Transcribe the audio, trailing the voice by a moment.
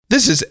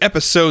This is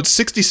episode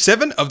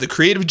 67 of the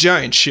Creative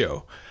Giant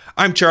Show.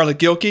 I'm Charlie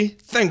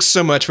Gilkey. Thanks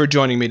so much for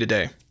joining me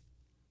today.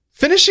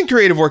 Finishing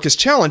creative work is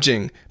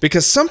challenging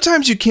because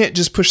sometimes you can't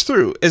just push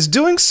through, as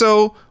doing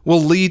so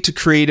will lead to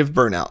creative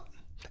burnout.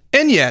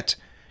 And yet,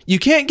 you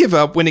can't give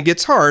up when it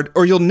gets hard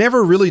or you'll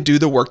never really do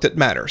the work that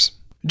matters.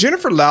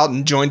 Jennifer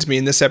Loudon joins me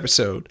in this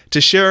episode to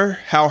share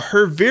how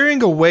her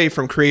veering away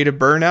from creative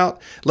burnout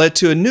led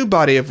to a new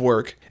body of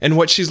work and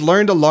what she's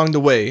learned along the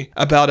way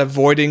about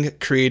avoiding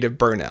creative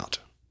burnout.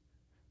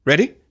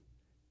 Ready?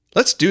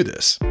 Let's do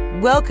this.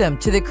 Welcome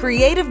to the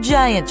Creative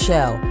Giant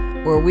Show,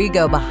 where we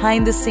go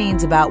behind the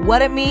scenes about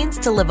what it means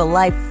to live a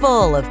life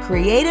full of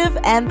creative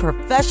and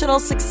professional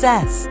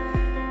success.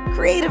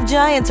 Creative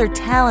giants are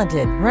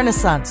talented,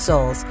 Renaissance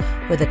souls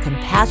with a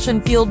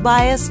compassion-fueled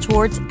bias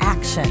towards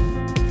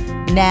action.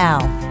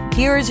 Now,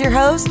 here is your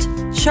host,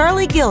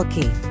 Charlie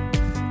Gilkey.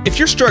 If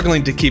you're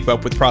struggling to keep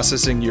up with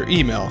processing your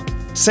email,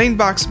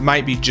 SaneBox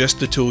might be just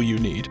the tool you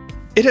need.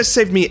 It has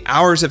saved me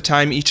hours of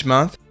time each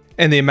month,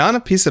 and the amount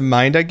of peace of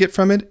mind I get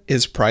from it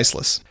is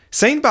priceless.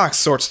 SaneBox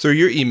sorts through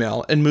your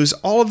email and moves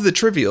all of the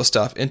trivial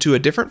stuff into a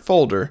different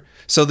folder,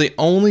 so the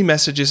only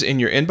messages in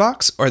your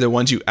inbox are the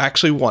ones you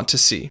actually want to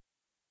see.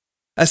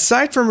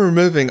 Aside from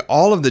removing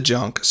all of the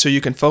junk so you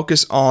can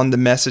focus on the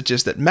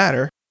messages that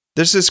matter,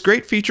 there's this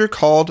great feature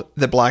called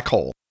the black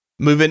hole.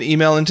 Move an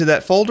email into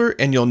that folder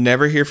and you'll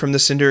never hear from the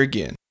sender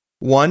again.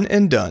 One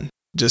and done,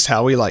 just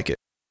how we like it.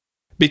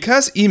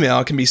 Because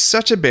email can be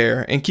such a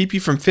bear and keep you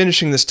from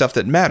finishing the stuff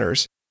that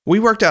matters, we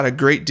worked out a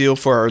great deal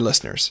for our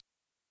listeners.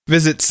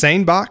 Visit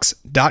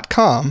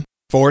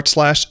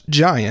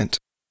sanebox.com/giant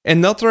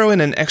and they'll throw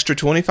in an extra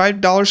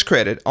 $25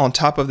 credit on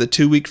top of the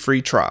 2-week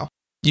free trial.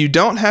 You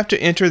don't have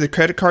to enter the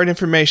credit card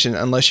information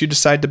unless you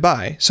decide to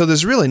buy, so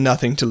there's really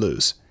nothing to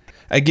lose.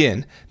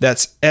 Again,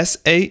 that's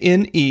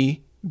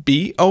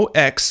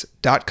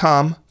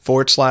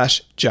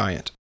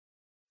sanebox.com/giant.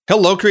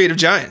 Hello, Creative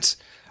Giants.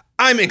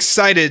 I'm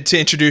excited to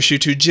introduce you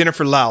to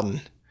Jennifer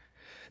Loudon.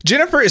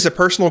 Jennifer is a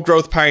personal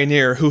growth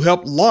pioneer who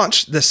helped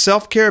launch the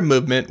self-care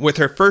movement with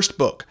her first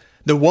book,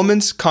 The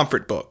Woman's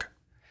Comfort Book.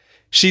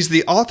 She's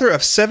the author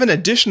of 7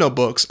 additional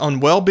books on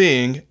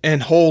well-being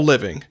and whole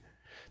living: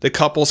 The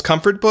Couple's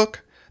Comfort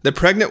Book, The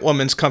Pregnant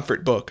Woman's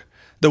Comfort Book,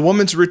 The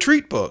Woman's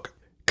Retreat Book,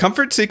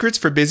 Comfort Secrets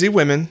for Busy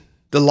Women,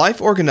 The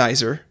Life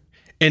Organizer,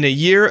 and A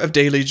Year of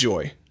Daily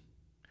Joy.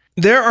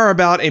 There are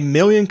about 1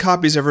 million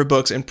copies of her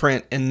books in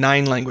print in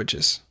 9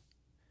 languages.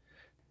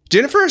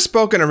 Jennifer has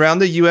spoken around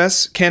the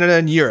US, Canada,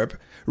 and Europe,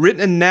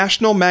 written a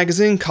national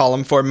magazine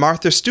column for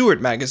Martha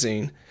Stewart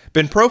magazine,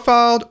 been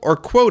profiled or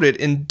quoted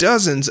in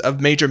dozens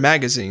of major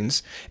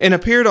magazines, and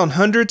appeared on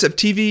hundreds of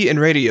TV and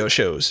radio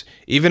shows,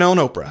 even on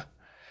Oprah.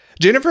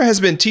 Jennifer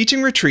has been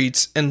teaching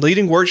retreats and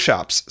leading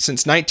workshops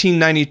since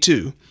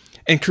 1992,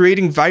 and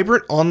creating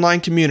vibrant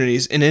online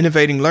communities and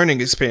innovating learning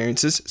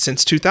experiences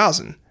since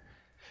 2000.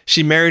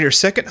 She married her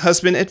second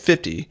husband at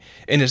 50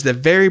 and is the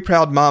very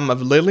proud mom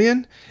of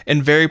Lillian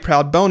and very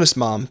proud bonus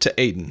mom to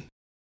Aiden.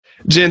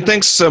 Jen,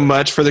 thanks so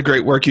much for the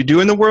great work you do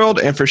in the world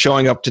and for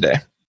showing up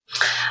today.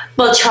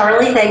 Well,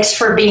 Charlie, thanks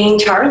for being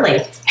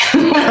Charlie.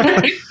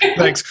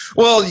 Thanks.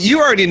 Well, you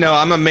already know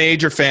I'm a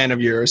major fan of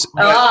yours.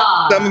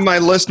 Some of my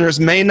listeners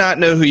may not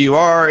know who you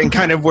are and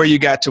kind of where you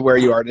got to where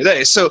you are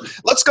today. So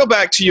let's go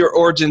back to your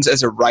origins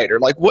as a writer.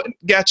 Like, what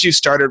got you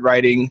started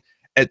writing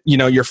at,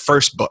 your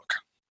first book?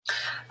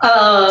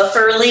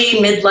 Early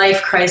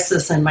midlife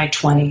crisis in my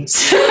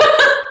 20s.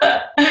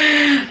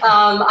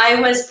 I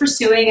was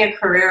pursuing a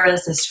career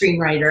as a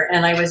screenwriter,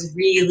 and I was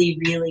really,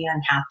 really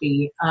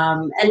unhappy.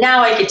 And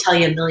now I could tell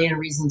you a million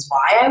reasons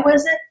why I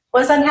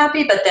was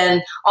unhappy, but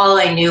then all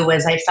I knew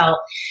was I felt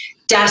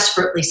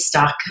desperately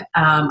stuck.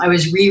 I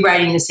was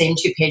rewriting the same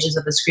 2 pages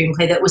of a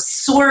screenplay that was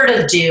sort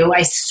of due.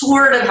 I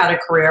sort of had a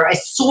career. I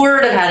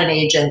sort of had an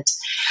agent.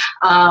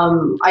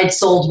 I'd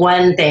sold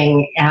one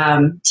thing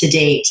to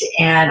date,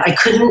 and I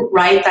couldn't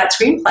write that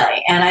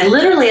screenplay. And I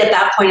literally, at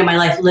that point in my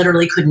life,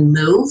 literally couldn't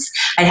move.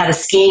 I had a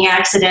skiing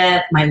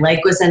accident. My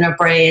leg was in a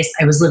brace.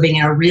 I was living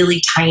in a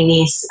really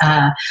tiny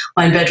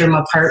 1-bedroom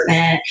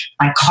apartment.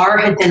 My car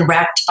had been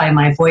wrecked by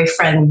my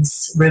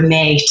boyfriend's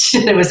roommate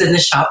that was in the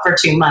shop for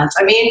 2 months.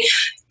 I mean,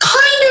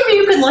 kind of,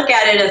 you can look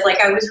at it as like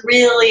I was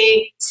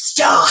really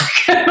stuck.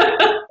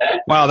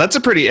 Wow, that's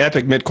a pretty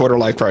epic mid-quarter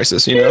life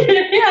crisis, yeah,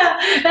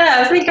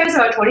 I think I was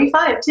about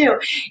 25 too.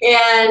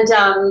 And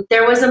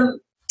there was a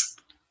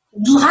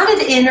lot of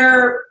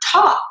inner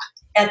talk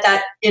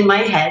in my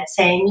head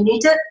saying, you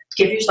need to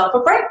give yourself a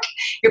break.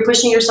 You're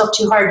pushing yourself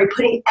too hard. You're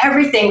putting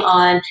everything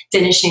on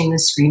finishing the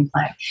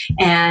screenplay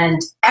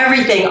and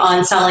everything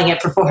on selling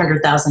it for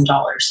 $400,000.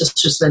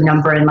 This was the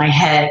number in my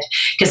head,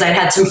 because I'd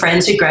had some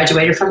friends who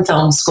graduated from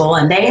film school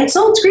and they had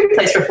sold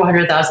screenplays for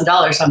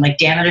 $400,000. So I'm like,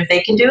 damn it, if they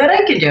can do it,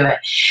 I can do it.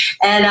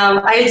 And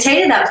I would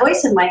say to that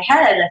voice in my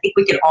head, I think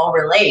we could all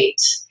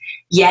relate,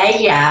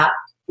 yeah.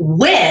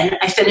 When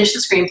I finish the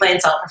screenplay and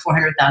sell it for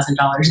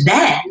 $400,000,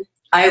 then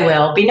I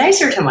will be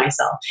nicer to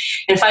myself.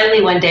 And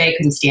finally, one day I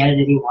couldn't stand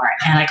it anymore.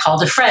 And I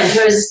called a friend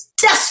who was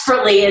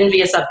desperately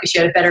envious of, because she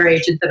had a better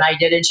agent than I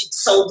did and she'd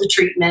sold the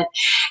treatment.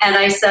 And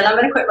I said, I'm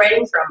going to quit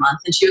writing for a month.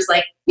 And she was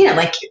like,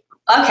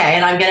 okay,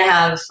 and I'm going to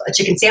have a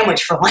chicken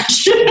sandwich for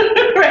lunch,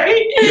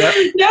 right?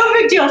 Yep. No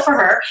big deal for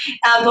her.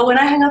 But when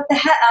I hung up the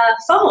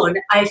phone,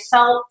 I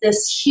felt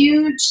this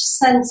huge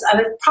sense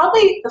of it,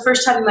 probably the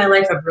first time in my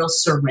life of real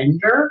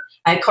surrender.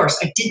 Of course,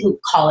 I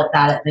didn't call it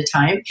that at the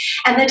time.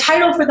 And the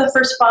title for the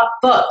first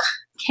book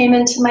came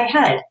into my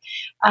head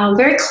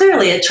very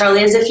clearly,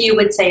 Charlie, as if you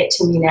would say it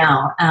to me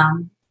now.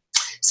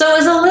 So it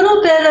was a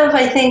little bit of,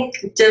 I think,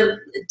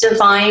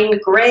 divine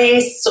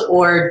grace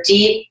or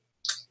deep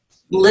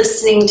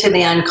listening to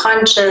the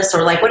unconscious,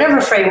 or like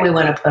whatever frame we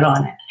want to put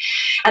on it.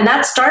 And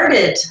that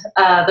started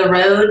the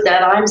road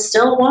that I'm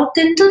still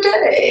walking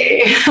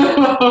today.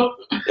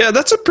 Yeah,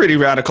 that's a pretty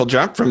radical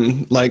jump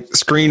from like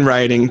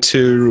screenwriting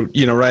to,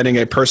 writing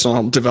a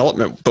personal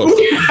development book.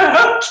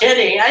 No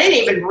kidding. I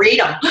didn't even read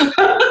them.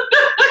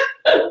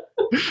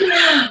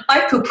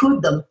 I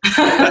poo-pooed them.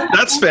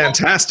 That's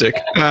fantastic.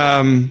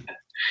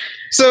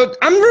 So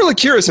I'm really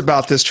curious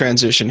about this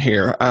transition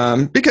here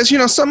because,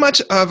 so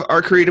much of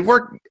our creative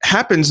work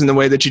happens in the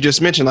way that you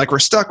just mentioned, like we're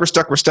stuck.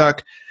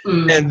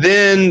 Mm. And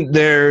then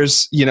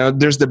there's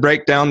the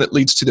breakdown that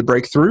leads to the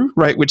breakthrough,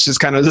 right? Which is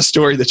kind of the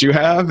story that you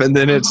have. And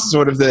then it's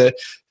sort of the,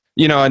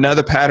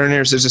 another pattern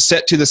is there's a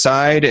set to the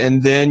side,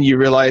 and then you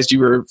realized you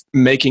were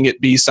making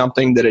it be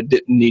something that it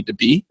didn't need to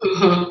be,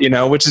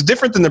 which is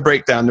different than the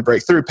breakdown to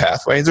breakthrough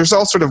pathway. There's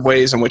all sort of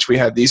ways in which we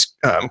have these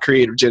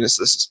creative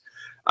genesis.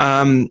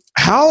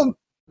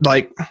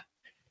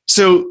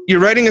 So you're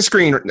writing a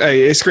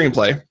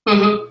screenplay.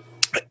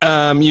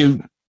 Mm-hmm.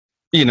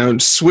 You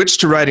switch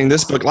to writing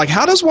this book. Like,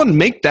 how does one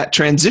make that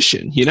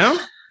transition?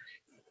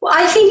 Well,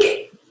 I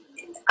think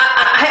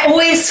I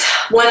always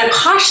want to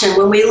caution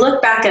when we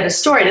look back at a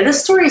story. Now,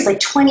 this story is like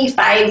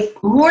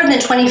more than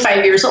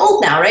 25 years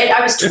old now, right?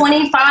 I was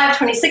 25,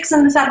 26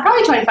 in this,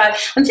 probably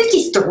 25. I'm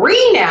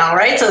 53 now,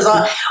 right?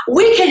 So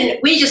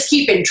we just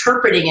keep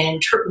interpreting and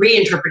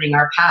reinterpreting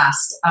our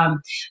past.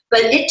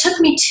 But it took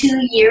me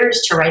 2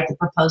 years to write the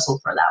proposal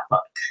for that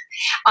book.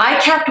 I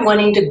kept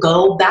wanting to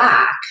go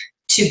back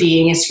to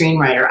being a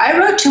screenwriter. I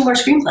wrote 2 more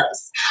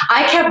screenplays.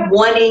 I kept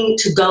wanting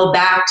to go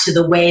back to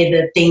the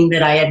thing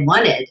that I had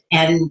wanted,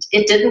 and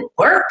it didn't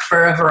work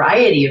for a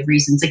variety of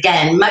reasons.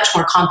 Again, much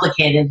more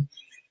complicated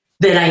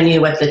than I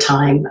knew at the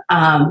time.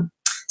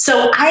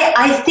 So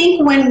I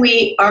think when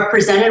we are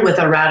presented with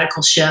a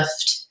radical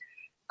shift,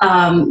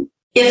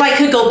 if I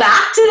could go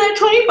back to that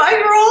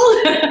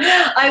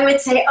 25-year-old, I would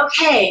say,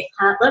 okay,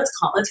 let's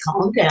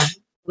calm down.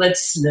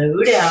 Let's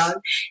slow down.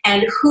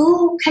 And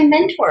who can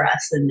mentor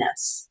us in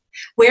this?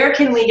 Where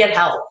can we get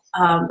help?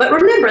 But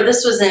remember,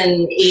 this was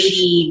in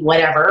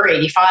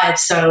 85.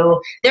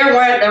 So there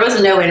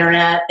was no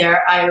internet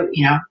there.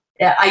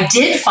 I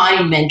did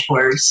find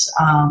mentors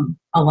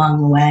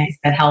along the way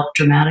that helped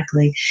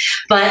dramatically.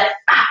 But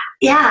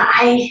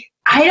I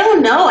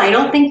don't know. I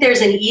don't think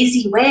there's an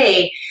easy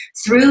way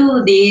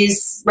through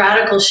these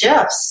radical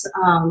shifts.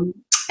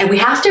 And we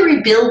have to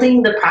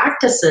rebuilding the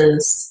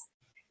practices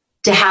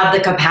to have the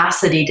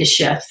capacity to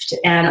shift.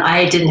 And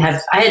I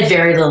had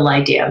very little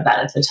idea of that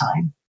at the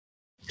time.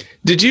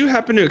 Did you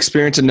happen to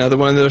experience another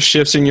one of those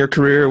shifts in your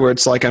career where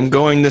it's like, I'm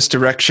going this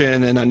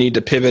direction and I need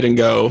to pivot and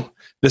go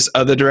this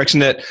other direction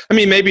that,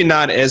 maybe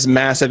not as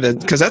massive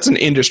because that's an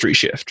industry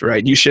shift,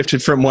 right? You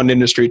shifted from one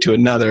industry to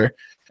another.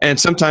 And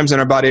sometimes in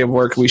our body of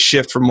work, we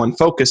shift from one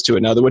focus to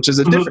another, which is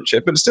a different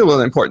shift, but it's still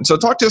really important. So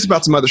talk to us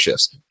about some other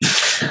shifts.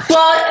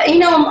 Well,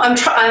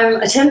 I'm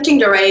attempting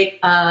to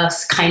write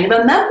kind of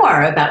a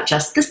memoir about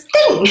just this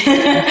thing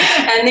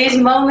and these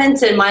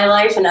moments in my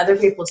life and other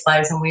people's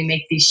lives when we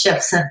make these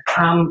shifts. And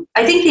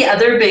I think the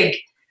other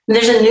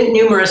there's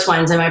numerous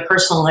ones in my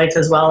personal life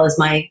as well as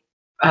my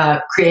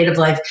creative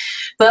life.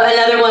 But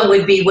another one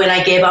would be when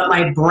I gave up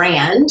my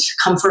brand,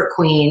 Comfort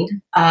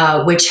Queen,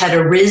 which had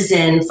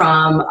arisen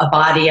from a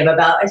body of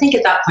about, I think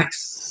at that point,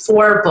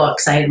 4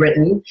 books I had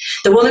written.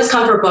 The Woman's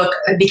Comfort book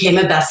became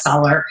a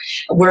bestseller,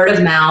 word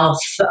of mouth,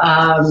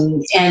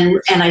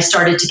 and I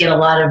started to get a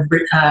lot of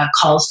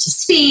calls to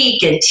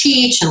speak and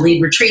teach and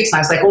lead retreats. And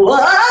I was like,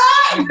 what?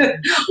 At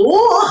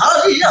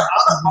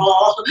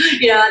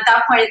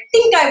that point, I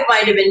think I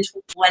might have been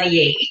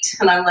 28.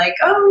 And I'm like,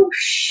 oh,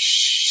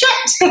 shit.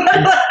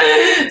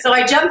 So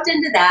I jumped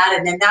into that,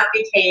 and then that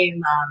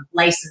became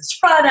licensed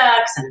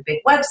products and a big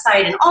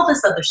website and all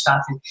this other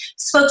stuff and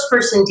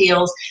spokesperson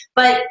deals.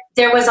 But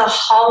there was a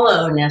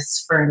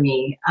hollowness for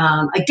me.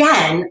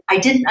 Again, I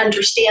didn't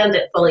understand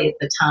it fully at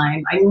the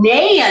time. I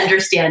may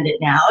understand it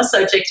now,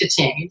 subject to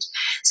change.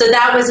 So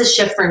that was a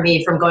shift for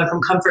me from going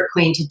from Comfort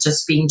Queen to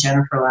just being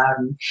Jennifer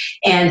Louden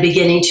and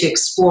beginning to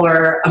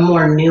explore a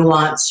more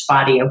nuanced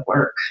body of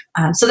work.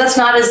 So that's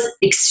not as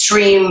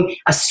extreme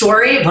a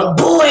story, but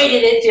boy,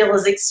 did it feel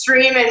as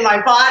extreme in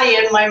my body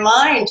and my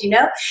mind,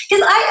 Because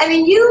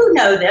you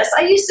know this.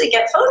 I used to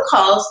get phone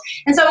calls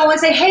and someone would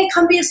say, hey,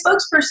 come be a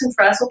spokesperson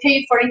for us. We'll pay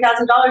you $40,000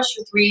 $20,000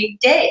 for 3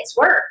 days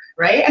work,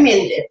 right? I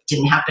mean, it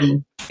didn't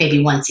happen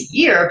maybe once a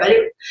year, but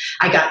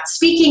I got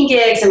speaking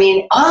gigs. I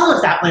mean, all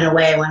of that went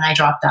away when I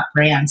dropped that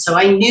brand. So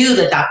I knew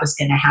that that was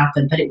going to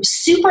happen, but it was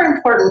super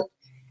important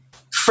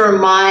for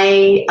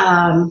my,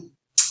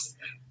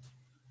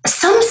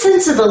 some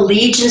sense of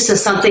allegiance to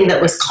something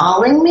that was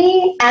calling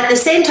me. At the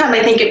same time,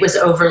 I think it was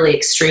overly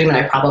extreme and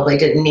I probably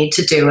didn't need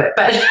to do it,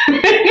 but.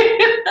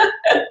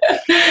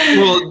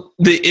 Well,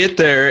 the it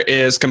there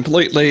is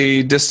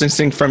completely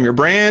distancing from your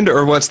brand,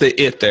 or what's the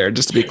it there,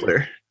 just to be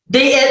clear? The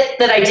it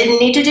that I didn't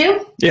need to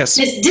do? Yes.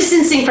 Is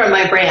distancing from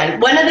my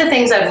brand. One of the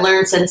things I've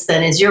learned since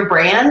then is your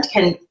brand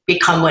can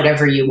become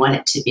whatever you want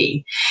it to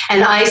be.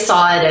 And I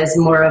saw it as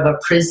more of a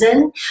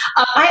prison.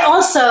 I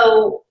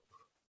also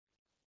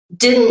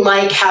didn't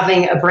like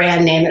having a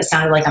brand name that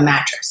sounded like a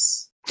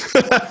mattress.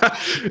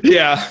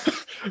 Yeah.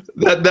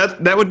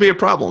 That would be a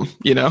problem,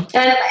 you know?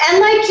 And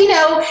like, you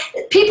know,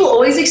 people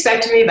always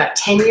expected me about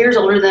 10 years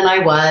older than I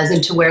was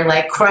and to wear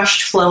like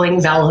crushed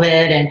flowing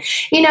velvet. And,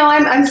 you know,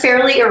 I'm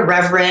fairly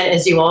irreverent,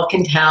 as you all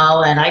can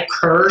tell, and I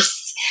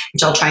curse,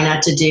 which I'll try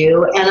not to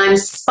do. And I'm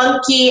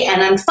spunky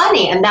and I'm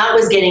funny. And that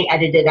was getting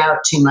edited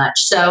out too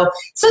much. So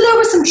there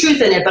was some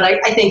truth in it, but I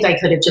think I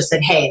could have just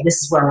said, hey,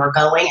 this is where we're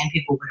going. And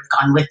people would have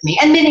gone with me.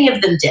 And many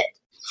of them did.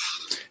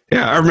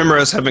 Yeah, I remember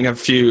us having a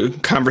few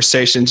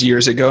conversations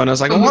years ago, and I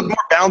was like, I want more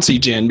bouncy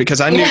gin because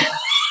I knew,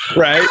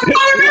 right?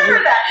 I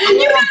remember that.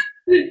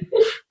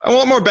 I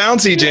want more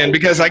bouncy gin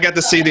because I got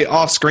to see the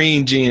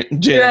off-screen gin,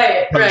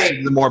 right.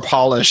 The more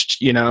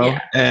polished, you know,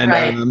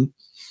 and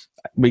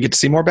we get to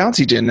see more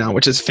bouncy gin now,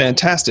 which is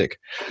fantastic.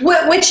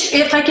 Which,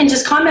 if I can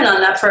just comment on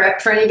that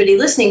for anybody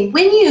listening,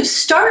 when you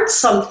start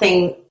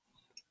something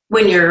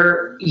when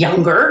you're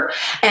younger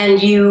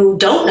and you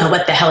don't know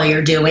what the hell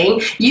you're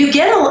doing, you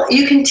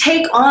can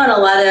take on a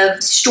lot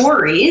of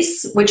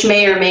stories, which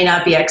may or may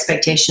not be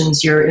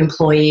expectations your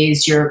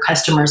employees, your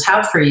customers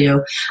have for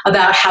you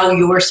about how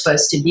you're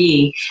supposed to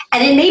be.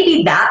 And it may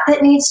be that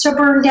needs to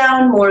burn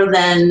down more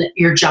than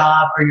your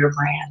job or your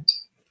brand.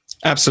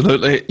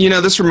 Absolutely. You know,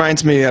 this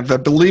reminds me of, I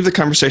believe, the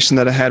conversation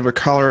that I had with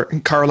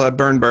Carla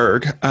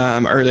Bernberg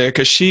earlier,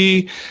 because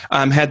she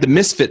had the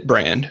Misfit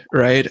brand,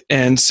 right?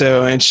 And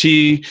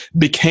she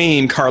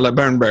became Carla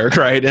Bernberg,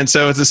 right? And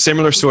so it's a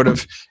similar sort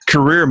of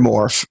career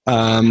morph,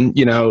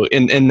 you know,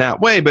 in that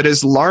way, but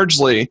is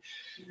largely,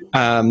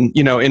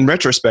 you know, in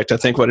retrospect, I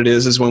think what it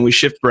is when we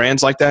shift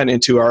brands like that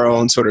into our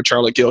own sort of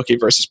Charlotte Gilkey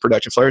versus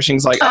Productive Flourishing.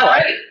 It's like,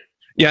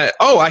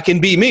 I can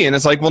be me. And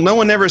it's like, well, no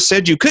one ever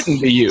said you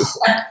couldn't be you.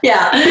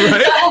 Yeah.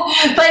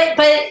 Right?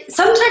 But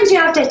sometimes you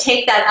have to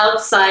take that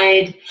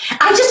outside.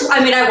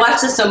 I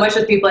watch this so much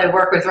with people I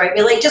work with, right?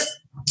 We like just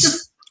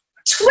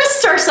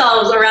twist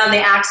ourselves around the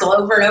axle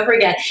over and over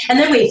again. And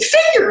then we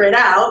figure it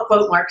out,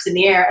 quote marks in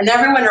the air. And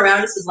everyone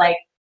around us is like,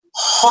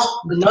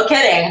 oh, no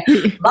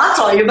kidding. That's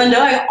all you've been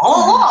doing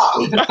all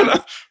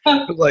along.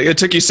 Like, it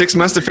took you 6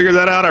 months to figure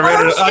that out.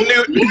 I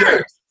knew.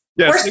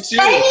 Yeah, 6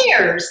 years. 10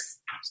 years.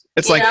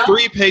 It's like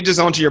 3 pages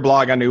onto your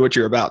blog, I knew what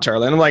you're about,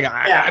 Charlie. And I'm like,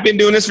 I've been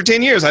doing this for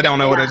 10 years. I don't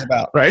know what it's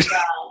about, right?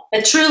 Yeah.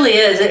 It truly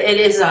is. It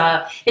is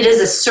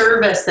a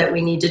service that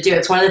we need to do.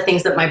 It's one of the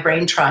things that my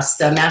Brain Trust,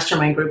 the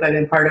mastermind group I've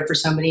been part of for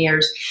so many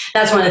years,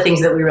 that's one of the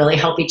things that we really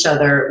help each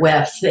other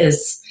with,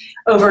 is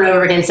over and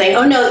over again saying,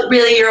 oh, no,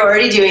 really, you're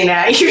already doing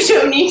that. You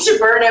don't need to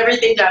burn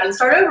everything down and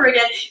start over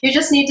again. You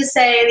just need to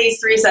say these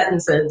 3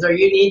 sentences, or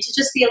you need to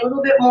just be a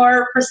little bit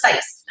more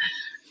precise.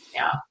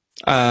 Yeah.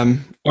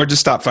 Or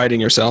just stop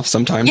fighting yourself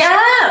sometimes.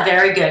 Yeah,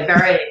 very good.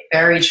 Very,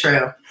 very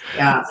true.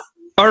 Yeah.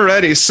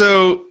 Alrighty.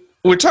 So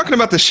we're talking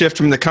about the shift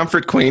from the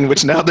Comfort Queen,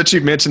 which now that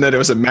you've mentioned that it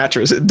was a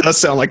mattress, it does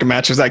sound like a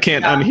mattress. I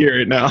can't unhear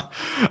it now.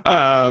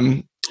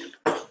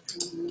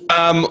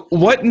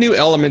 What new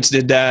elements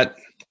did that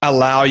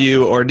allow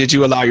you, or did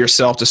you allow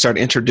yourself to start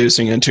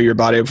introducing into your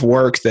body of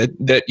work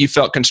that you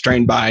felt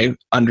constrained by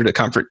under the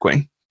Comfort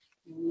Queen?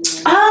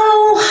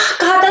 Oh,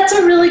 God, that's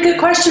a really good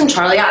question,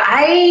 Charlie.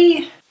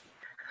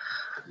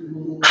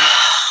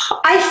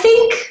 I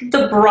think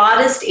the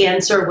broadest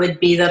answer would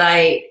be that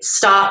I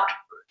stopped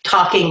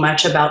talking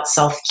much about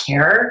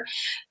self-care.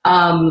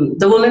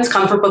 The Woman's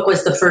Comfort Book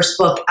was the first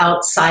book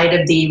outside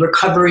of the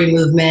recovery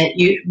movement,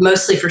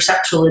 mostly for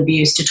sexual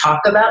abuse, to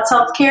talk about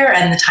self-care,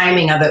 and the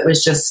timing of it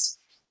was just,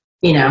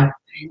 you know,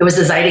 it was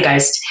the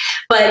zeitgeist.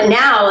 But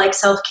now, like,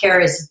 self-care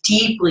is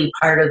deeply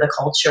part of the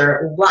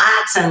culture.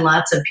 Lots and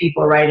lots of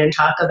people write and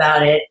talk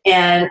about it.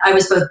 And I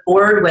was both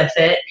bored with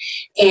it,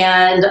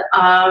 and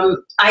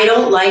I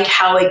don't like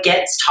how it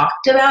gets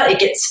talked about. It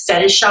gets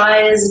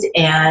fetishized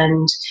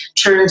and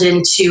turned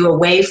into a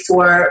way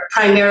for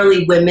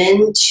primarily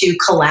women to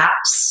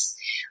collapse.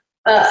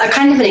 A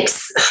kind of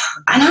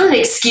not an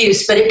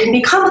excuse, but it can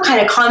become a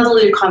kind of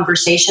convoluted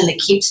conversation that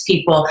keeps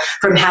people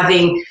from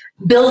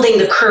building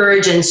the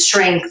courage and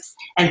strength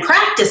and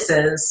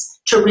practices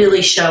to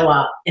really show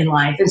up in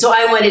life. And so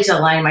I wanted to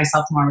align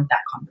myself more with that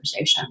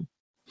conversation.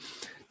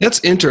 That's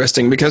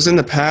interesting because in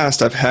the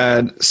past I've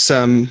had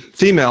some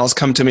females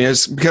come to me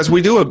because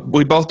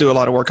we both do a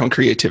lot of work on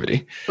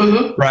creativity,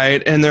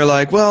 right? And they're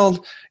like,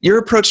 well, your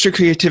approach to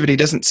creativity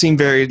doesn't seem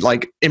very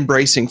like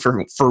embracing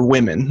for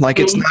women. Like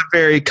it's not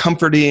very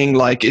comforting,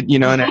 like it,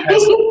 and it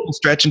has people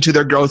stretch into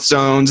their growth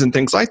zones and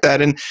things like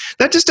that. And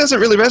that just doesn't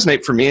really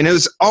resonate for me. And it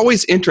was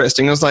always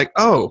interesting. I was like,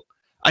 oh,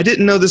 I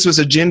didn't know this was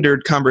a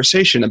gendered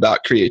conversation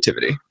about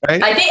creativity,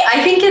 right? I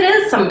think it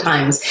is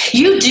sometimes.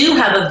 You do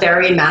have a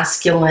very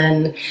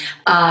masculine,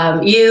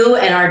 you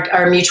and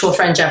our mutual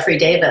friend Jeffrey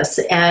Davis,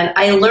 and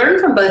I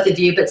learned from both of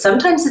you. But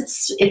sometimes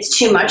it's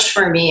too much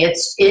for me.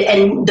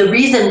 And the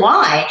reason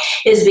why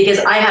is because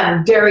I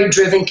have a very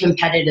driven,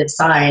 competitive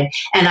side,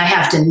 and I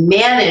have to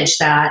manage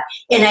that.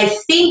 And I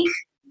think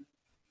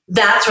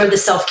that's where the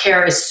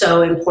self-care is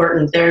so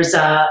important.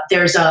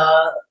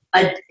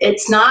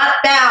 It's not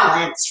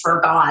balance for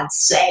God's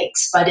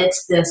sakes, but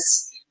it's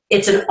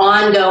an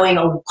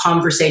ongoing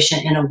conversation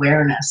and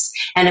awareness.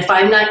 And if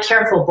I'm not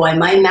careful, boy,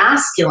 my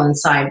masculine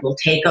side will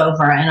take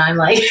over and I'm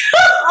like,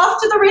 off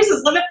to the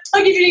races.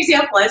 I'll give you an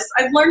example.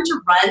 I've learned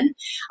to run.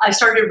 I've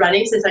started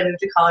running since I moved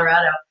to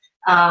Colorado.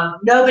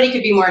 Nobody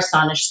could be more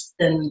astonished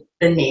than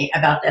me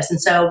about this.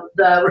 And so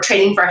we're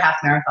training for a half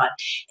marathon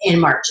in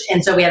March.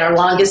 And so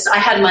I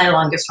had my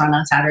longest run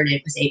on Saturday.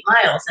 It was 8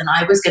 miles. And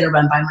I was going to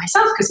run by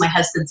myself because my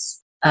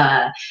husband's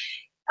a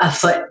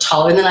foot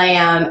taller than I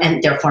am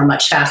and therefore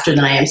much faster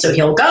than I am. So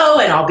he'll go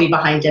and I'll be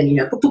behind him,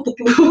 like,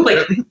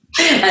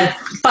 and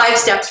 5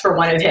 steps for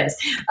one of his.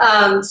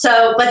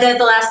 But then at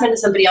the last minute,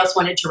 somebody else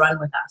wanted to run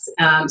with us.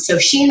 So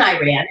she and I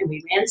ran, and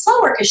we ran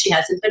slower because she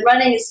hasn't been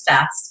running as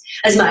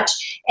much.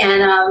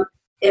 And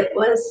it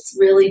was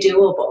really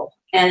doable.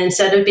 And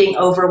instead of being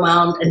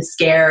overwhelmed and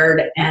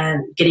scared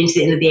and getting to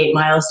the end of the 8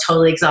 miles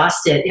totally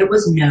exhausted, it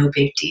was no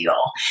big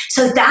deal.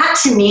 So that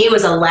to me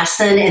was a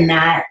lesson in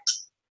that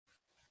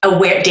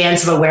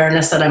dance of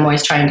awareness that I'm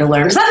always trying to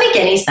learn. Does that make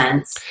any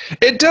sense?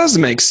 It does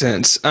make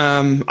sense.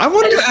 I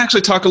wanted to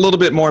actually talk a little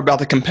bit more about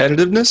the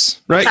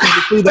competitiveness, right?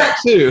 You do that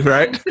too,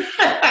 right?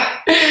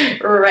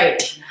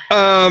 Right.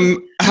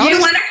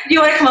 You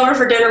want to come over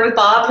for dinner with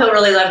Bob? He'll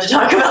really love to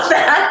talk about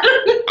that.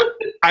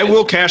 I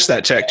will cash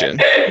that check, Jen.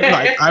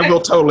 Like, I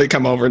will totally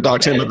come over and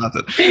talk to him about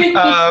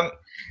that.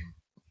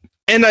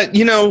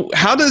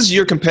 How does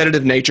your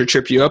competitive nature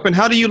trip you up, and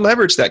how do you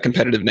leverage that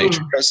competitive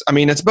nature? Because,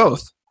 it's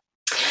both.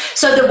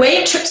 So the way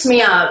it trips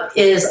me up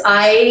is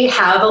I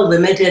have a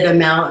limited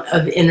amount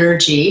of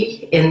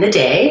energy in the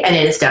day, and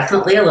it is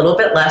definitely a little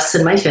bit less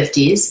in my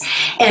 50s,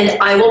 and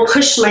I will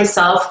push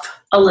myself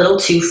a little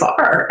too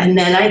far, and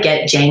then I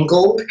get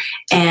jangled,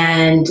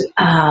 and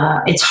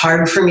it's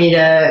hard for me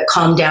to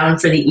calm down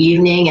for the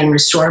evening and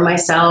restore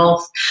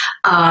myself,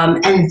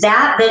 and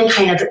that then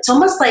it's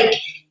almost like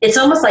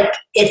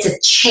it's a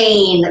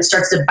chain that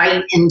starts to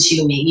bite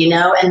into me,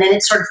 and then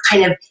it's sort of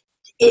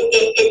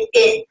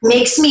it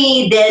makes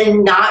me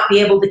then not be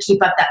able to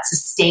keep up that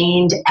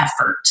sustained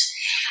effort.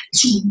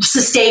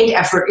 Sustained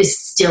effort is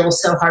still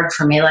so hard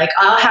for me. Like,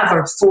 I'll have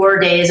 4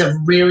 days of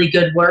really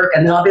good work,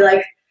 and then I'll be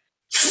like,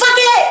 fuck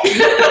it.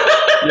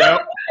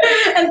 Yep.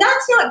 And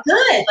that's not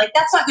good. Like,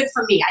 that's not good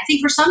for me. I think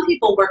for some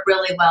people work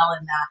really well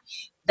in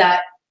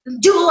that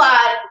do a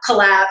lot,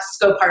 collapse,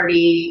 go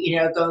party,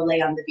 go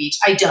lay on the beach.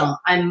 I don't.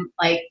 I'm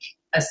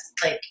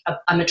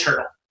I'm a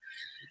turtle.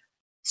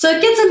 So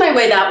it gets in my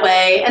way that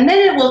way, and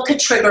then it could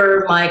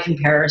trigger my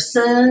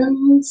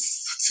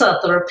comparisons to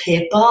other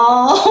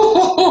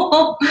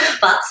people.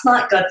 That's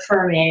not good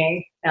for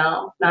me.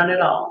 No, not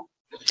at all.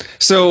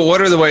 So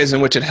what are the ways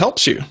in which it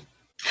helps you?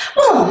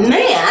 Oh,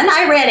 man,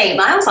 I ran 8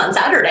 miles on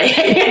Saturday.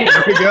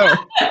 There we go.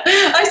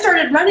 I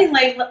started running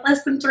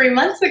less than 3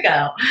 months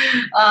ago.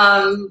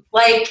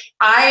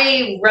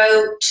 I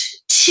wrote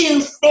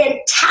 2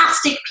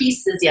 fantastic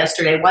pieces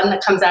yesterday, one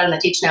that comes out in the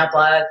Teach Now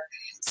blog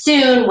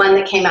soon, one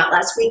that came out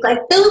last week. They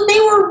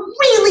were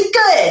really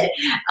good.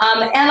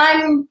 And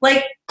I'm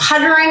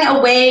puttering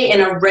away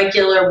in a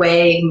regular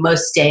way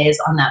most days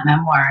on that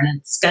memoir, and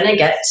it's going to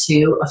get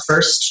to a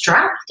first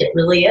draft. It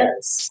really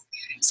is.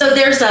 So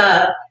there's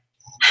a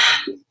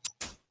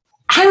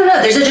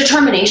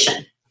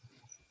determination.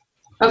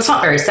 It's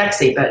not very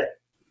sexy, but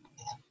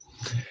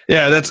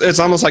yeah, it's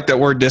almost like that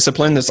word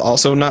discipline that's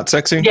also not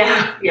sexy.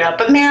 Yeah.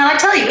 But man, I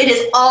tell you, it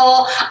is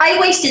all, I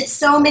wasted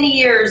so many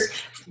years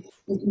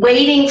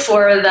waiting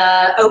for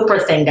the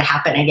Oprah thing to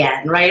happen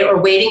again, right? Or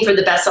waiting for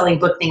the best-selling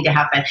book thing to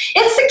happen.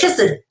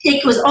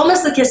 It was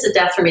almost the kiss of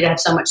death for me to have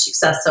so much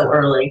success so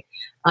early.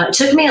 It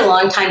took me a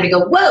long time to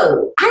go,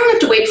 whoa, I don't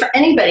have to wait for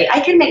anybody. I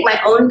can make my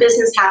own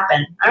business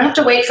happen. I don't have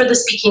to wait for the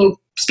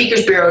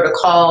Speakers Bureau to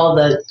call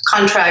the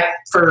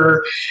contract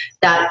for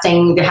that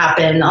thing to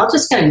happen. I'm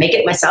just going to make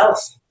it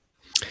myself.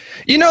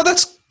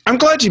 I'm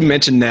glad you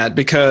mentioned that,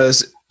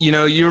 because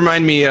you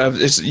remind me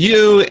of it's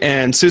you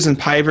and Susan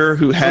Piver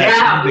who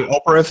had the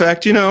Oprah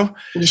effect,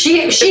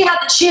 She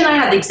and I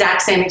had the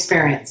exact same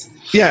experience.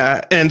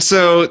 Yeah. And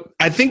so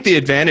I think the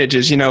advantage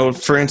is,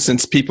 for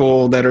instance,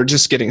 people that are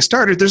just getting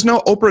started, there's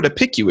no Oprah to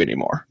pick you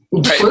anymore.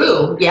 Right?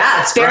 True.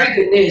 Yeah. It's very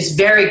good news.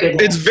 Very good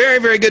news. It's very,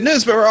 very good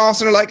news. But we're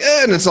also like,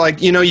 and it's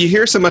like, you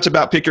hear so much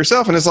about pick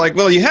yourself and it's like,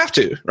 well, you have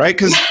to, right?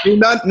 Because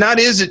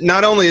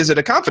not only is it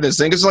a confidence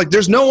thing, it's like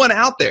there's no one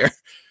out there,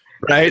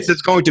 right,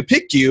 that's going to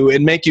pick you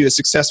and make you a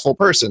successful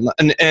person.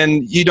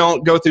 And you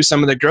don't go through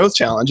some of the growth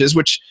challenges,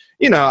 which,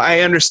 I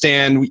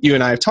understand you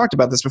and I have talked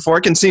about this before.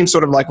 It can seem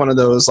sort of like one of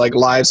those like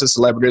lives of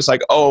celebrities,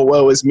 like, oh,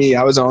 woe is me.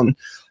 I was on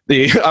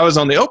the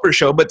Oprah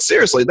show, but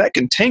seriously, that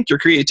can tank your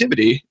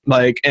creativity,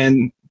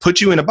 and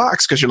put you in a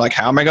box because you're like,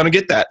 how am I going to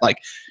get that? Like,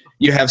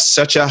 you have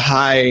such a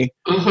high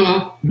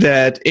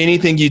that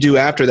anything you do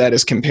after that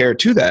is compared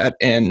to that.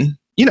 And,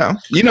 you know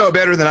it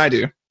better than I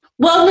do.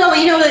 Well, no,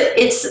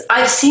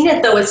 I've seen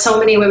it though with so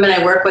many women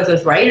I work with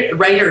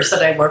writers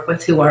that I work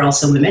with who are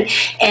also women.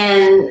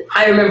 And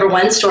I remember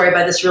one story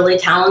about this really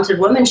talented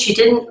woman. She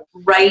didn't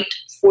write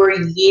for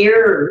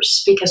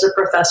years because her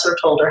professor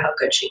told her how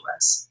good she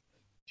was.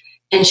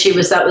 And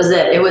that was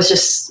it. It was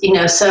just,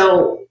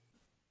 so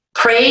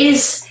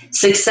praise,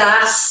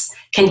 success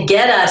can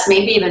get us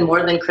maybe even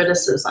more than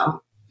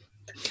criticism.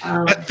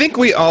 I think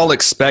we all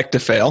expect to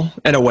fail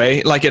in a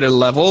way, like at a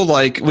level,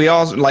 like we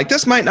all like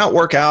this might not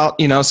work out,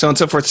 so on and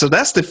so forth. So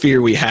that's the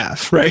fear we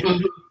have, right?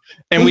 Mm-hmm.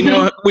 And we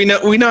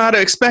know how to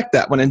expect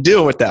that one and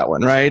deal with that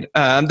one, right?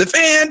 The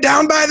fan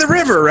down by the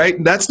river, right?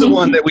 That's the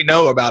one that we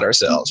know about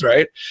ourselves,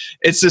 right?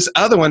 It's this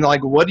other one,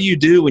 like, what do you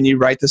do when you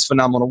write this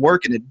phenomenal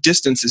work and it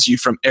distances you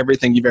from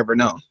everything you've ever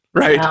known,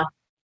 right? Yeah.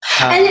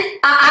 And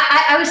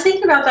I was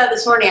thinking about that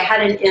this morning. I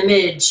had an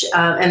image,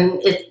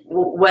 and it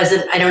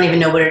wasn't. I don't even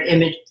know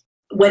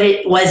what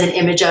it was an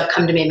image of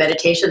come to me in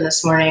meditation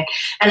this morning.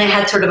 And I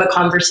had sort of a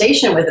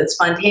conversation with it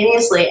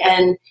spontaneously.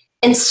 And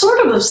sort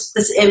of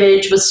this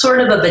image was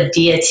sort of a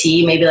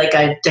deity, maybe like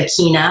a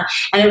Dakina.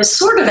 And it was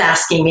sort of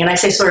asking me, and I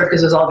say sort of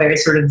because it was all very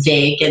sort of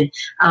vague and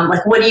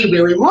like, what do you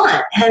really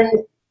want? And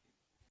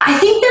I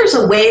think there's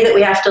a way that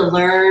we have to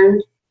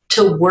learn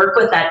to work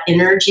with that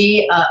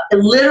energy,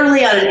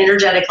 literally on an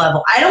energetic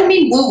level. I don't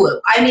mean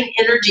woo-woo. I mean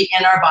energy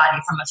in our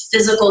body from a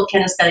physical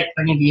kinesthetic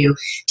point of view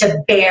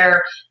to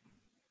bear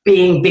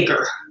being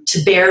bigger,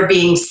 to bear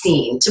being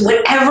seen, to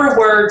whatever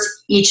words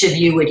each of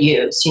you would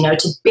use,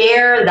 to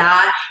bear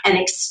that and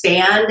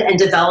expand and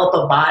develop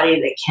a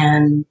body that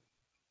can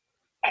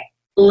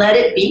let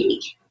it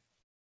be.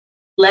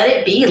 Let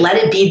it be. Let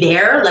it be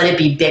there. Let it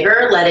be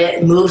bigger. Let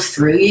it move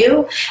through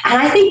you. And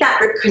I think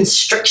that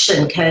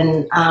constriction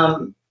can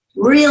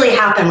really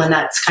happen when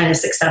that kind of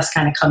success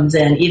kind of comes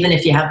in, even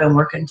if you have been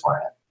working for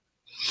it.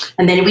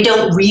 And then we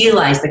don't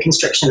realize the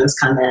constriction has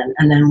come in,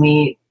 and then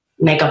we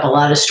make up a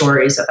lot of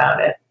stories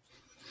about it.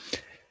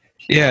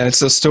 Yeah, it's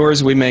the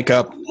stories we make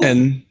up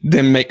and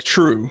then make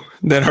true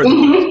that are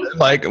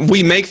like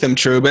we make them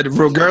true, but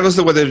regardless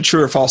of whether they're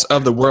true or false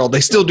of the world,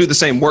 they still do the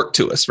same work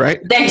to us, right?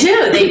 They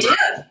do.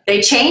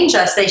 They change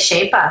us. They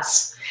shape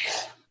us.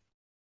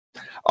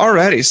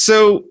 Alrighty.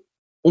 So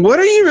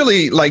what are you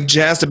really like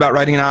jazzed about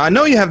writing now? I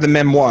know you have the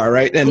memoir,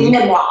 right? And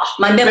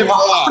my memoir.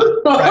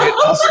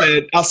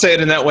 Right? I'll say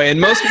it in that way. And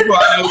most people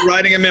I know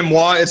writing a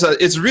memoir,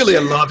 it's really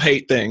a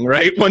love-hate thing,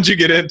 right? Once you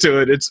get into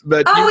it, it's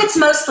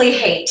mostly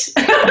hate.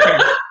 Okay.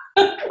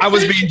 I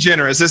was being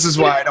generous. This is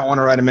why I don't want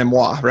to write a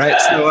memoir, right?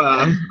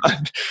 So,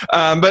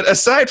 but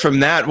aside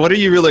from that, what are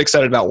you really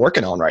excited about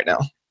working on right now?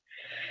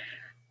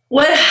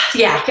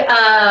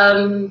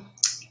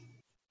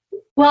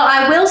 Well,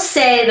 I will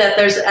say that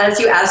as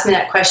you asked me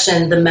that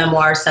question, the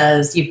memoir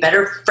says, you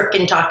better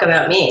frickin' talk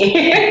about me.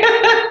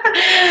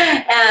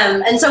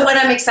 And so what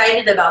I'm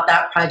excited about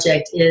that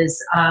project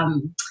is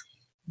I'm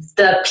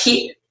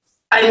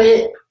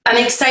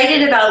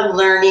excited about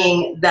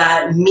learning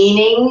that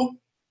meaning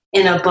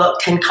in a book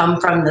can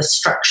come from the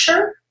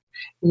structure,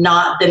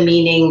 not the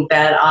meaning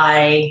that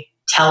I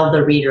tell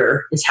the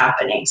reader is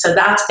happening. So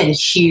that's been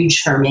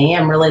huge for me.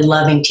 I'm really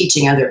loving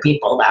teaching other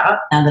people that,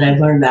 now that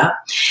I've learned that.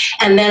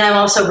 And then I'm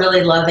also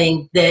really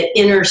loving the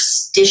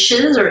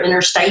interstitials or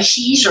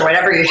interstices or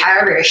however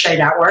you say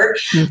that word,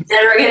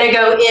 that are going to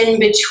go in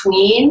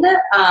between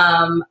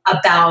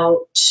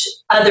about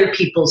other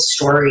people's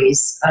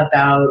stories,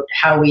 about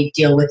how we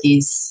deal with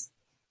these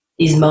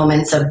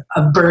moments of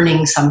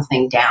burning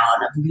something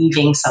down, of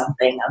leaving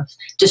something, of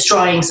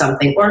destroying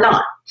something or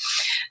not.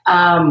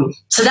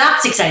 So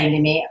that's exciting to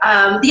me.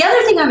 The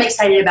other thing I'm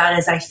excited about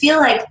is I feel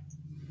like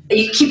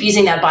you keep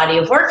using that body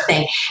of work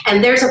thing.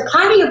 And there's a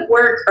body of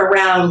work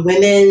around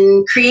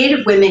women,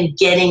 creative women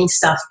getting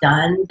stuff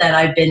done that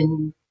I've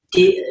been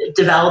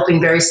developing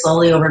very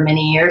slowly over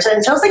many years. And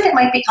it feels like it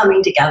might be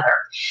coming together,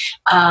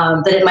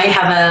 that it might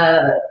have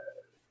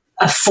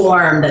a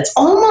form that's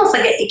almost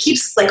like it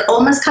keeps like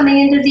almost coming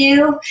into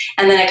view,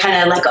 and then I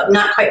kind of like I'm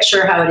not quite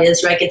sure how it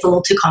is, right? It's a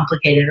little too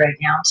complicated right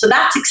now. So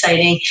that's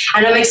exciting,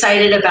 and I'm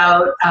excited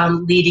about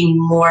leading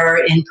more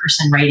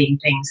in-person writing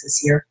things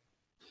this year.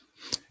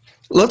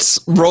 Let's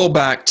roll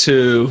back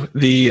to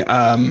the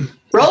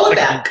rolling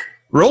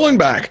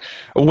back.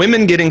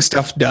 Women getting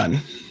stuff done.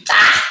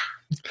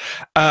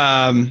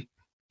 I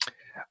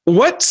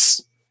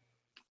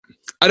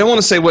don't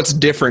want to say what's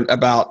different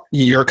about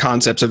your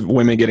concepts of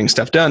women getting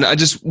stuff done.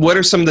 What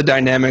are some of the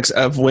dynamics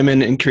of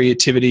women and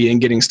creativity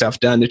and getting stuff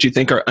done that you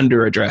think are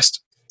underaddressed?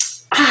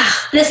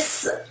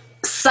 This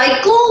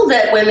cycle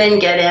that women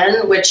get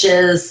in, which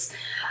is,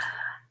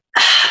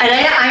 and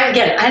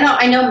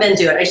I know men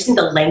do it. I just think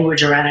the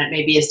language around it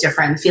maybe is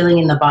different. The feeling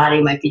in the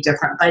body might be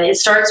different, but it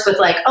starts with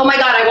like, oh my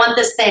God, I want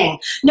this thing.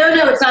 No,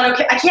 it's not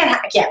okay. I can't.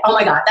 Oh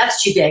my God,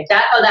 that's too big.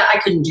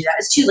 I couldn't do that.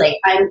 It's too late.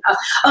 I'm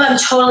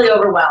totally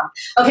overwhelmed.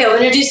 Okay, I'm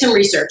going to do some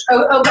research.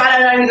 Oh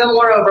God, I'm even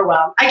more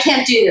overwhelmed. I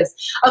can't do this.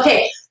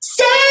 Okay,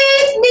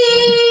 save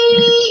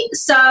me.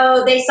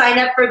 So they sign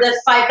up for the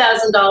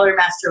 $5,000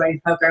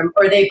 mastermind program,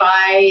 or they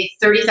buy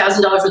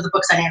 $30,000 worth of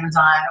books on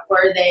Amazon,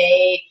 or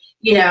they,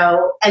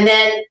 and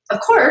then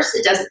of course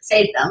it doesn't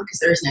save them because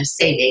there's no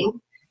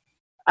saving.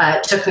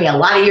 It took me a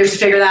lot of years to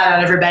figure that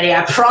out, everybody.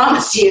 I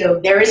promise you,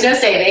 there is no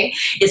saving.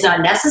 It's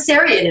not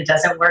necessary, and it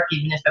doesn't work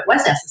even if it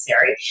was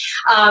necessary.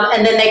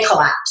 And then they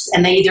collapse,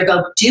 and they either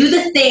go do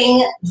the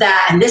thing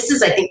that, and this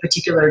is, I think,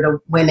 particular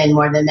to women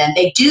more than men,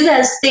 they do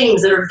those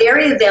things that are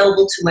very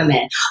available to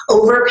women.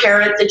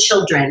 Overparent the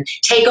children,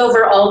 take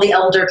over all the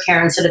elder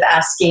care instead of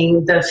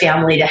asking the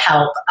family to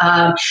help,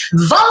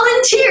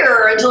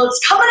 volunteer until it's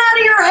coming out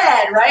of your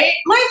head, right?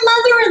 My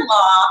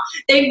mother-in-law,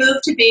 they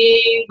moved to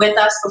be with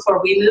us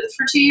before we moved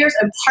for 2 years.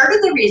 And part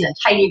of the reason,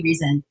 tiny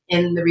reason,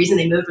 and the reason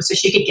they moved was so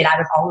she could get out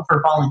of all of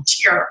her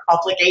volunteer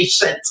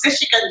obligations because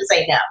she couldn't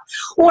say no.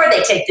 Or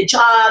they take the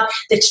job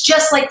that's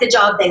just like the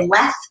job they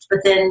left, but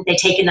then they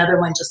take another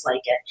one just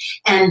like it.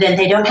 And then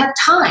they don't have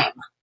time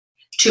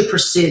to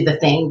pursue the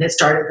thing that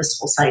started this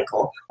whole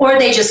cycle. Or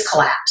they just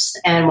collapse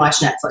and watch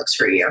Netflix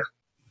for a year.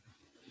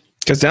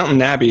 Because Downton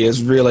Abbey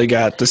has really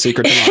got the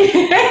secret to life.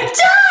 It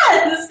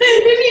does!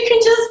 If you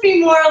can just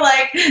be more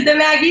like the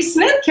Maggie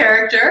Smith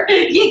character,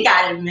 you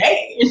got it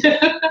made.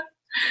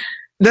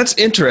 That's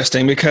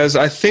interesting because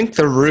I think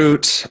the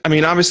root,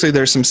 obviously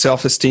there's some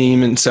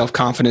self-esteem and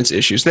self-confidence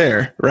issues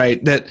there,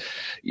 right? That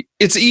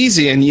it's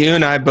easy. And you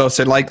and I both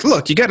said, like,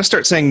 look, you got to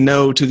start saying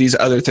no to these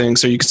other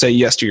things so you can say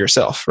yes to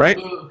yourself, right?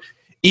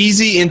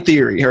 Easy in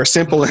theory or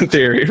simple in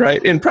theory,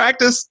 right? In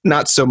practice,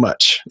 not so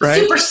much,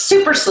 right?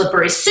 Super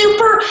slippery,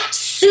 super,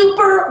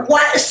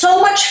 so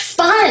much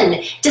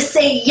fun to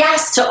say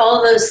yes to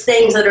all those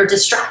things that are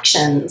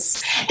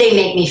distractions. They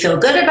make me feel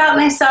good about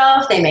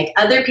myself. They make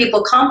other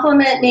people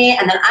compliment me.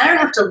 And then I don't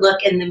have to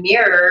look in the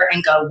mirror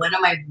and go, what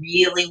am I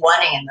really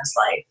wanting in this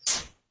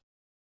life?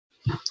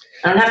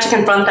 I don't have to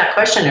confront that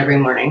question every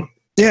morning.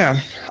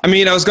 Yeah. I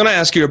was going to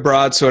ask you a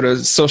broad sort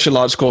of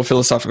sociological,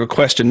 philosophical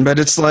question, but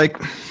it's like,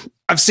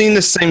 I've seen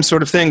the same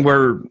sort of thing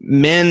where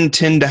men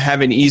tend to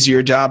have an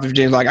easier job of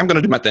being like, I'm going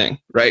to do my thing,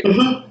 right?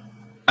 Mm-hmm.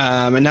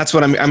 And that's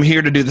what I'm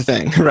here to do the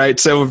thing, right?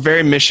 So we're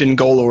very mission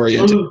goal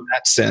oriented in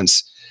that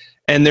sense.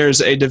 And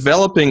there's a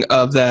developing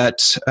of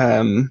that.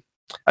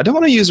 I don't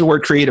want to use the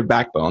word creative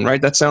backbone,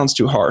 right? That sounds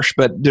too harsh,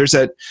 but there's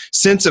that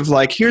sense of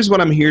like, here's what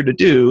I'm here to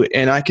do,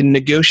 and I can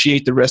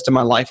negotiate the rest of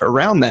my life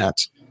around that.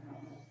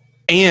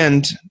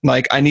 And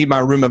like, I need my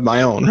room of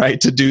my own,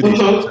 right, to do these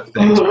sorts of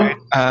things, right?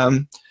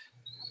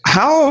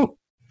 How,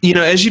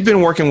 as you've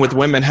been working with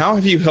women, how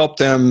have you helped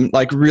them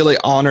like really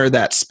honor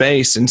that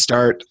space and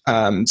start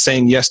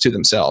saying yes to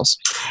themselves?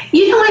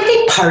 I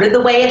think part of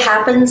the way it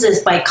happens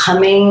is by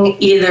coming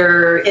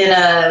either in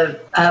a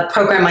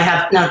program I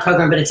have, not a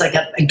program, but it's like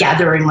a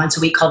gathering once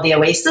a week called the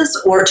Oasis,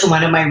 or to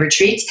one of my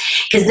retreats,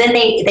 because then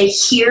they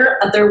hear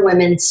other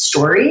women's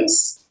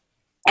stories.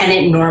 And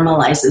it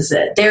normalizes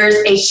it. There's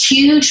a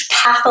huge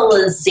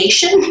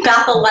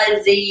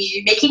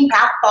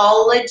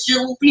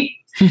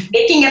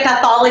making a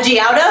pathology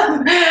out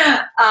of,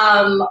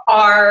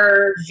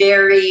 are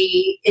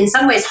very, in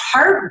some ways,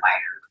 hardwired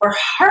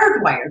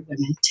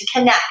women to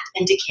connect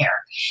and to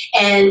care.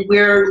 And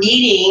we're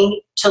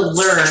needing to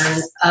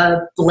learn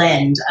a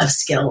blend of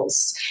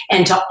skills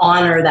and to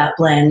honor that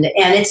blend.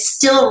 And it's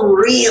still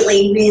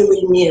really,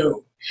 really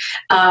new.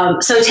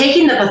 So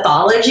taking the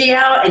pathology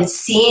out and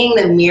seeing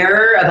the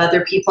mirror of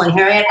other people in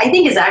here, I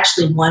think is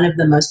actually one of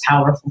the most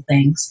powerful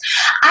things.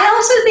 I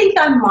also think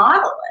I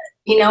model it.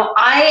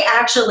 I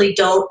actually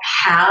don't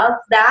have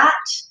that.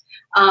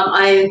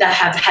 I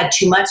have had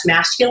too much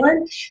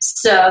masculine.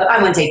 So I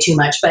wouldn't say too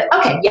much, but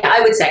okay, yeah,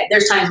 I would say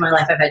there's times in my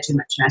life I've had too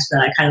much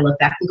masculine. I kind of look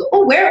back and go,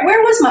 oh, where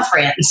was my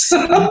friends?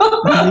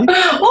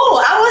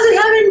 Oh, I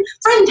wasn't having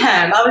friend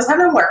time. I was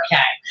having work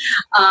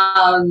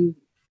time.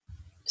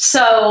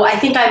 So I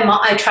think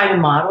I try to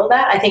model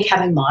that. I think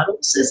having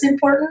models is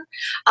important.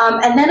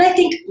 And then I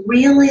think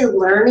really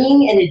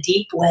learning in a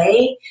deep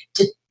way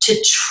to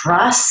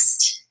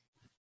trust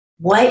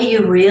what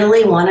you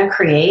really want to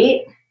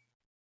create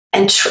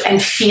and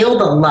feel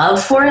the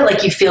love for it.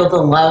 Like you feel the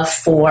love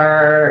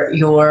for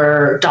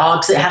your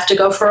dogs that have to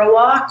go for a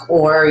walk,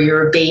 or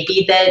your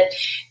baby that,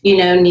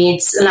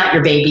 needs, not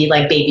your baby,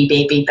 like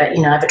baby, but,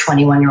 I have a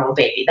 21-year-old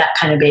baby, that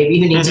kind of baby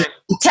who needs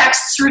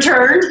texts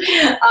returned.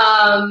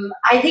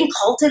 I think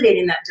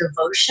cultivating that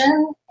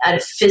devotion at a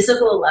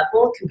physical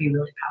level can be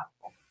really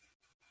powerful.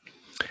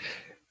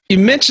 You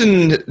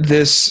mentioned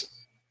this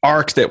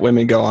arc that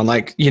women go on,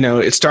 like,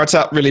 it starts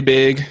out really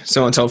big,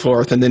 so on and so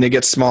forth, and then it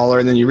gets smaller,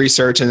 and then you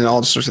research and then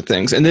all sorts of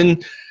things. And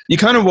then you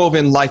kind of wove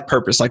in life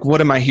purpose, like,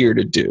 what am I here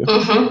to do?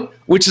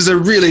 Which is a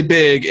really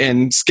big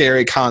and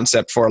scary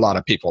concept for a lot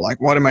of people. Like,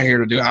 what am I here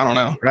to do? I don't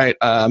know, right?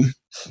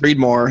 Read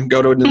more,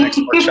 go to the next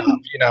workshop,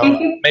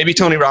 maybe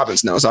Tony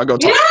Robbins knows. I'll go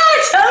talk.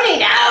 Yeah, Tony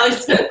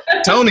knows.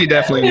 Tony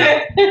definitely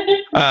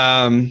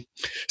knows.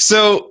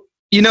 So,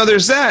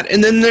 there's that.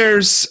 And then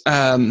there's,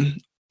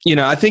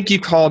 I think you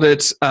called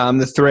it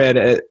the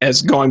thread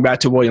as going back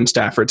to William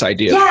Stafford's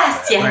idea.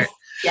 Yes. Right?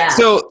 Yeah.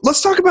 So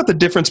let's talk about the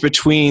difference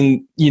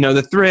between,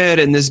 the thread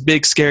and this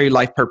big, scary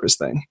life purpose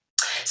thing.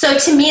 So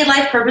to me,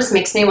 life purpose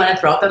makes me want to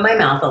throw up in my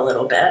mouth a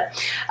little bit.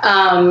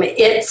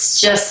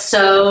 It's just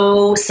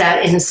so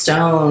set in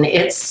stone.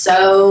 It's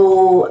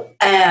so,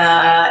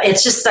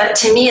 it's just that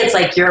to me, it's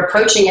like you're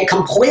approaching it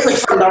completely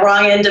from the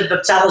wrong end of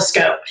the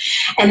telescope.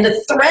 And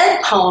the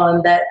thread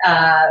poem that,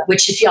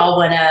 which if y'all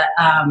want to,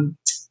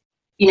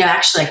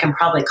 actually I can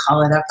probably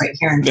call it up right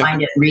here and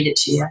find it and read it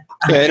to you.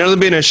 Yeah, it'll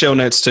be in the show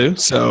notes too.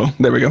 So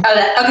there we go.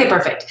 Okay,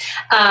 perfect.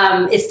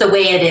 It's The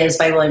Way It Is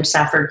by William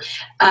Stafford.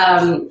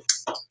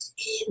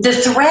 The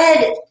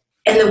thread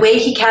and the way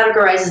he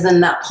categorizes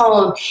in that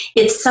poem,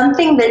 it's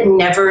something that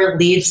never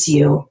leaves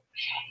you.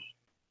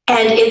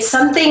 And it's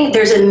something,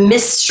 there's a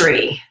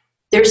mystery.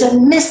 There's a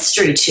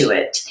mystery to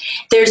it.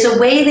 There's a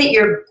way that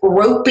you're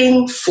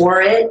groping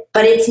for it,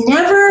 but it's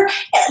never,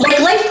 like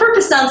life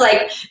purpose sounds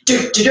like,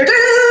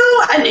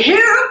 and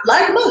here,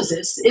 like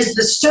Moses, is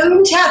the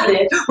stone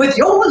tablet with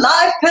your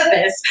life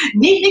purpose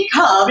neatly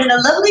carved in a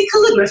lovely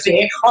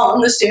calligraphy on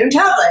the stone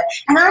tablet.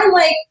 And I'm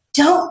like,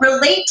 don't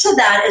relate to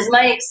that as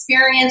my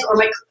experience or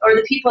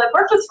the people I've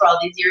worked with for all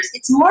these years.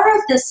 It's more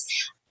of this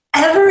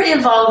ever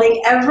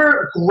evolving,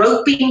 ever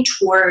groping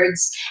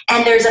towards,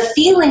 and there's a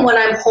feeling when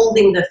I'm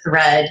holding the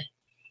thread,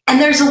 and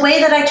there's a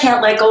way that I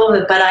can't let go of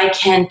it, but I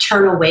can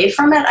turn away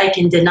from it, I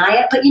can deny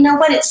it, but you know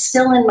what, it's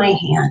still in my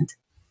hand.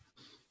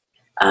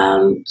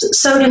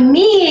 So to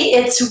me,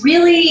 it's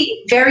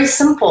really very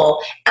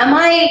simple. Am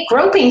I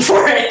groping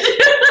for it?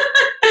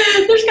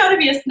 There's got to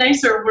be a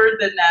nicer word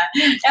than that.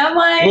 Am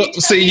I? Well,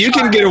 see, you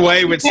can get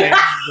away with saying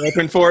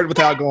groping for it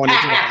without going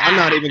into it. I'm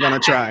not even going to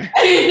try.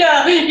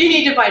 No, you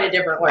need to find a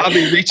different word. I'll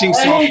be reaching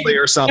softly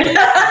or something.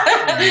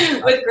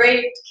 With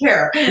great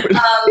care.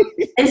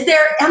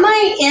 Am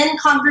I in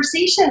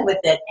conversation with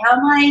it?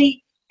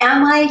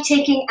 Am I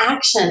taking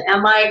action?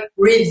 Am I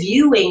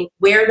reviewing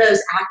where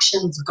those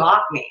actions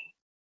got me?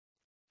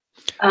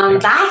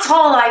 That's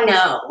all I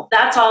know.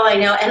 That's all I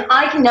know. And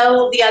I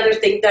know the other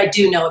thing that I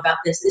do know about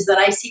this is that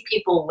I see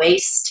people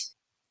waste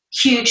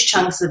huge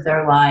chunks of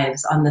their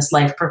lives on this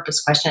life purpose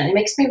question. It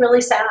makes me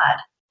really sad.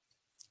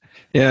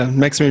 Yeah, it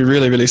makes me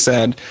really, really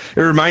sad.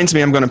 It reminds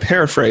me, I'm going to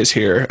paraphrase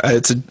here.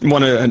 It's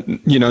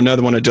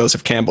another one of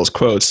Joseph Campbell's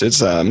quotes.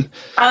 It's oh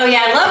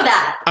yeah, I love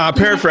that. I'll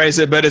paraphrase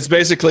it, but it's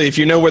basically, if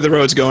you know where the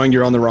road's going,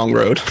 you're on the wrong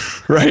road,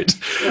 right?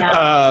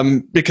 Yeah.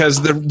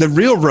 Because the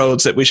real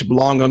roads that we should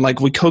belong on,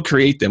 like we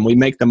co-create them, we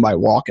make them by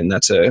walking.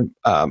 That's a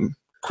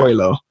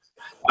Coelho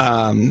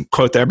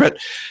quote there. But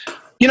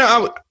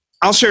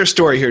I'll share a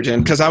story here,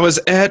 Jen, because I was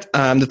at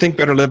the Think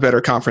Better, Live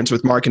Better conference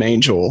with Mark and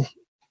Angel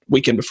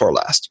weekend before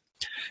last.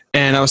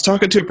 And I was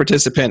talking to a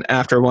participant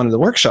after one of the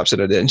workshops that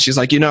I did. And she's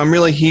like, I'm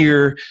really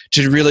here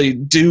to really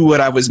do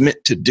what I was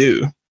meant to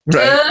do.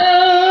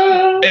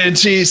 Right. And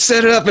she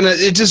set it up and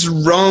it just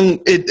wrong.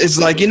 It's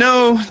like,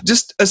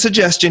 just a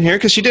suggestion here,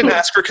 because she didn't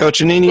ask for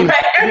coaching. And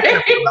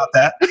about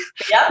that.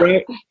 Yep.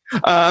 Right.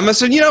 I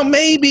said,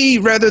 maybe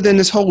rather than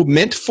this whole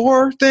meant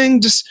for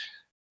thing, just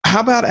how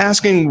about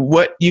asking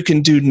what you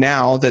can do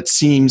now that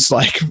seems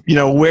like,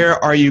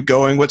 where are you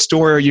going? What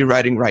story are you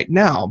writing right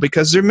now?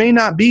 Because there may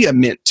not be a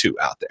meant to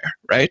out there,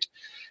 right?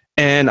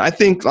 And I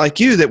think,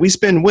 like you, that we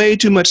spend way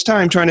too much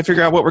time trying to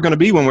figure out what we're going to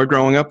be when we're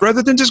growing up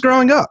rather than just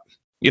growing up,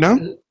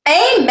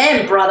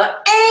 Amen, brother.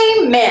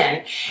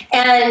 Amen.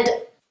 And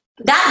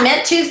that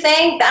meant to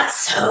thing, that's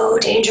so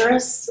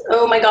dangerous.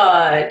 Oh my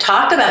God.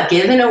 Talk about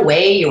giving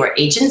away your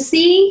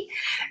agency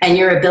and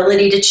your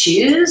ability to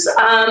choose.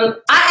 I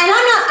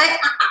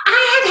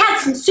have had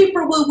some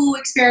super woo-woo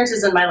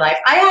experiences in my life.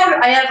 I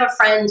have a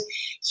friend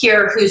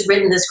here who's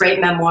written this great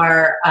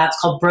memoir. It's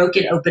called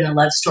Broken, Open, and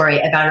Love Story,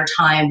 about her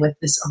time with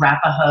this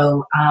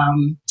Arapaho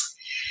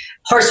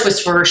horse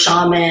whisperer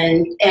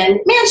shaman. And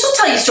man, she'll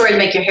tell you a story to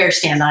make your hair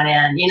stand on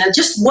end.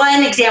 Just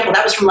one example.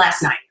 That was from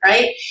last night,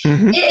 right?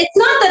 Mm-hmm. It's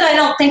not that I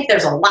don't think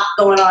there's a lot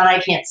going on I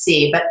can't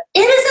see, but it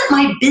isn't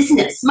my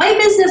business. My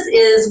business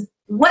is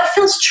what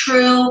feels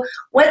true,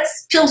 what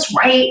feels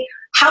right.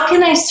 How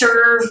can I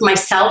serve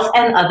myself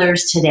and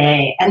others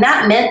today? And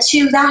that meant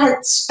to,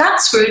 that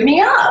screwed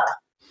me up.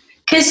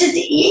 Because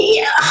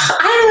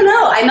I don't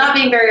know. I'm not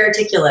being very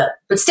articulate,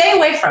 but stay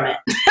away from it.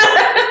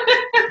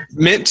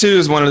 Meant to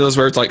is one of those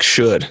words like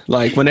should.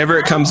 Like whenever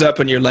it comes up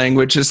in your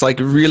language, just like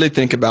really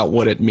think about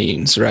what it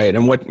means, right?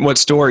 And what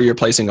story you're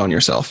placing on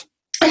yourself.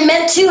 And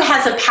meant to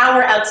has a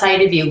power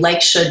outside of you,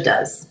 like should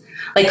does.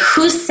 Like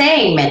who's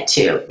saying meant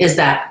to? Is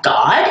that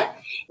God?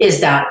 Is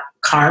that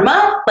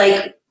karma?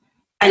 Like,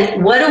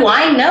 and what do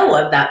I know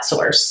of that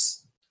source?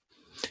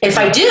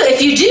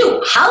 If you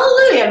do,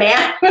 hallelujah,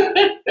 man.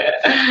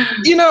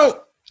 You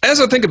know,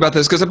 as I think about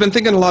this, because I've been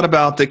thinking a lot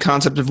about the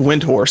concept of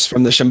wind horse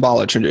from the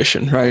Shambhala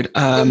tradition, right?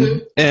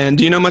 And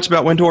do you know much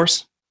about wind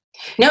horse?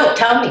 No,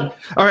 tell me.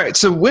 All right.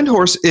 So wind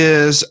horse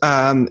is,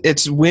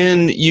 it's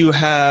when you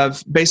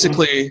have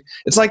basically,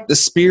 it's like the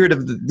spirit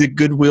of the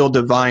goodwill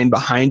divine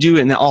behind you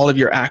and all of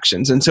your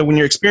actions. And so when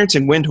you're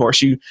experiencing wind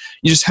horse, you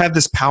just have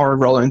this power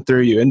rolling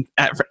through you, and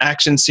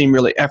actions seem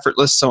really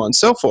effortless, so on and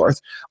so forth,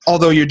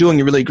 although you're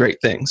doing really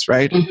great things,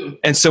 right? Mm-hmm.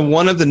 And so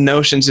one of the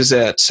notions is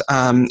that,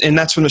 and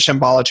that's from the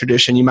Shambhala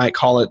tradition, you might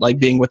call it like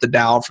being with the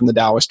Tao from the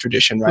Taoist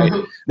tradition, right?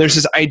 Mm-hmm. There's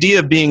this idea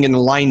of being in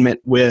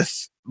alignment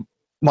with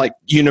like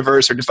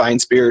universe or divine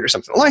spirit or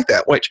something like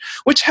that, which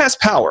has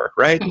power,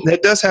 right? Mm-hmm.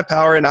 It does have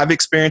power. And I've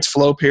experienced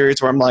flow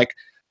periods where I'm like,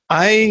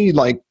 I'm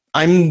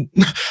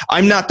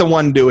not the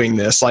one doing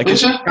this. Like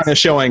it's kind of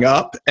showing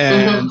up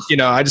and, you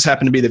know, I just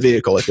happen to be the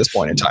vehicle at this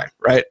point in time.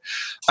 Right.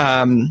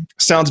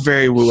 Sounds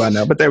very woo, I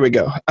know, but there we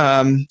go.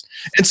 And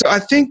so I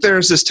think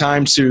there's this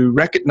time to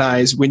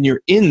recognize when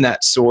you're in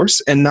that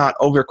source and not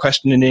over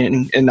questioning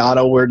it and not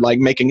over like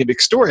making a big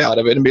story out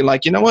of it and be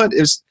like, you know what,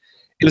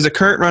 it was a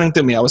current running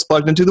through me. I was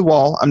plugged into the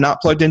wall. I'm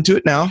not plugged into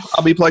it now.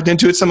 I'll be plugged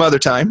into it some other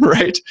time,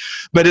 right?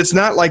 But it's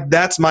not like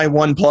that's my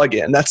one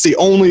plug-in. That's the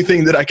only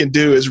thing that I can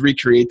do is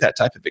recreate that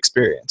type of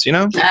experience, you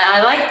know?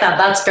 I like that.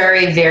 That's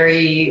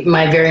very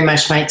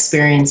much my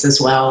experience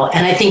as well.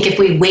 And I think if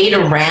we wait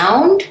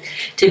around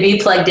to be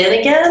plugged in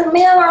again,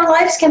 man, our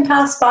lives can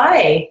pass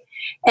by.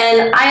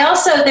 And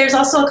there's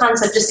also a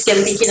concept, just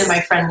speaking to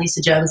my friend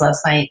Lisa Jones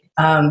last night,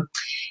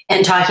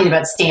 and talking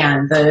about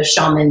Stan, the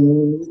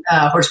shaman,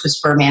 horse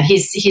whisperer man.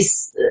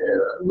 He's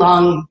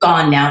long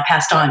gone now,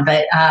 passed on,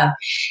 but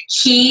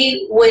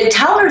he would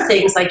tell her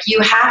things like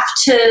you have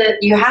to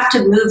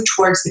move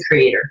towards the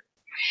creator.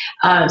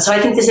 So I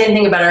think the same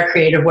thing about our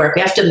creative work.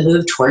 We have to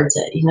move towards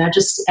it, you know.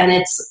 And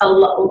it's a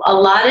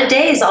lot of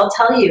days. I'll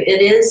tell you,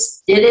 it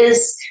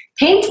is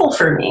painful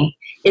for me.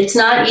 It's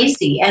not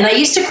easy, and I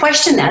used to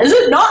question that. Is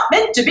it not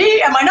meant to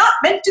be? Am I not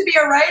meant to be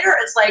a writer?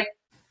 It's like,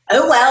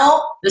 oh,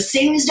 well, this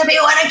seems to be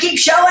what I keep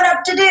showing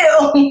up to do.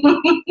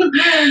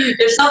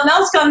 If something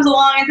else comes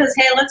along and says,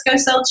 hey, let's go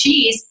sell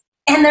cheese.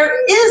 And there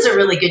is a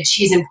really good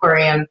cheese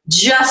emporium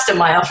just a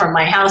mile from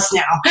my house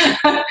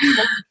now.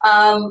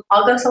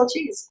 I'll go sell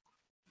cheese.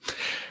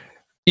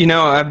 You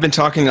know, I've been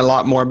talking a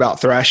lot more about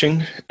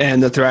thrashing,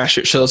 and the thrash,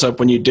 it shows up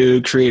when you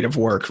do creative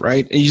work,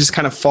 right? And you just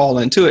kind of fall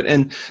into it.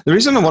 And the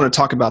reason I want to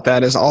talk about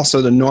that is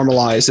also to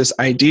normalize this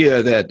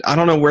idea that I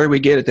don't know where we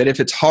get it, that if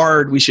it's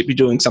hard, we should be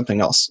doing something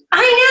else.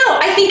 I know.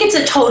 I think it's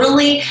a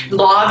totally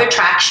law of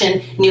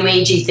attraction, new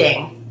agey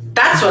thing.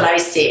 That's what I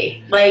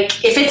see.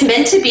 Like, if it's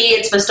meant to be,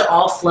 it's supposed to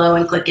all flow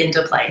and click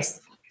into place.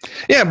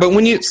 Yeah, but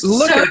when you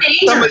look at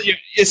some of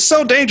it's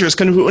so dangerous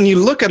because when you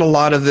look at a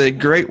lot of the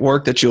great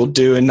work that you'll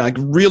do and like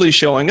really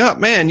showing up,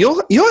 man, you'll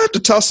have to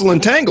tussle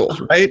and tangle,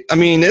 right? I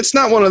mean, it's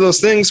not one of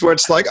those things where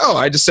it's like, oh,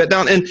 I just sat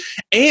down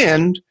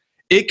and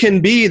it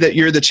can be that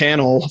you're the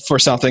channel for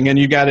something and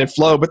you got it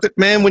flow, but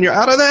man, when you're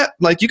out of that,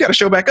 like you got to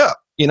show back up,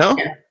 you know?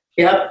 Yeah.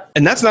 Yep.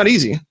 And that's not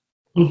easy.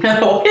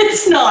 No,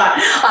 it's not.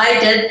 I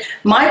did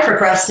my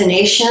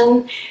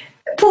procrastination.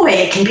 Boy,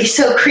 it can be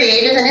so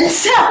creative in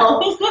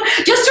itself.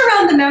 Just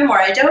around the memoir.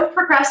 I don't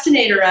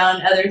procrastinate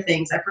around other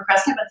things. I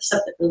procrastinate about the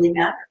stuff that really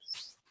matters.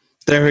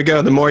 There we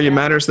go. The more you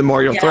matters, the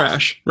more you'll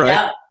thrash, right?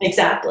 Yeah,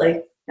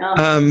 exactly.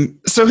 Yeah.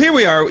 So here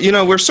we are. You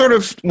know,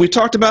 we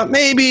talked about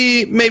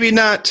maybe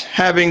not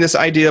having this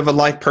idea of a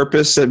life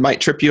purpose that might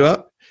trip you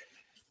up,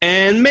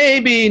 and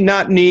maybe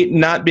not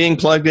being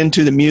plugged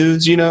into the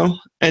muse, you know.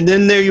 And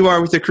then there you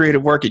are with the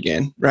creative work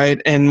again,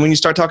 right? And when you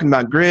start talking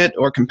about grit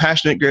or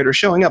compassionate grit or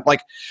showing up, like,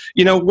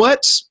 you know,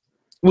 what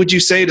would you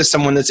say to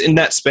someone that's in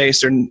that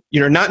space or, you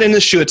know, not in the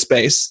should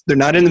space, they're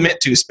not in the meant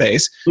to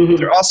space,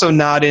 they're also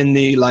not in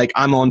the, like,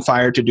 I'm on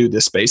fire to do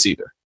this space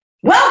either?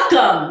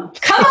 Welcome.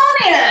 Come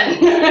on in.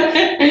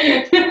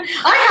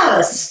 I have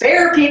a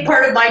spare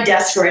part of my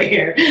desk right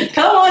here.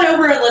 Come on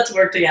over and let's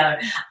work together.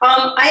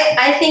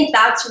 I think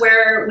that's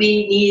where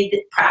we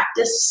need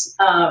practice,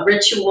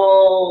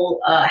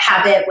 ritual,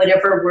 habit,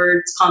 whatever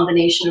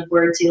combination of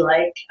words you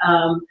like.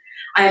 I'm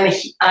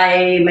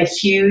a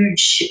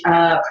huge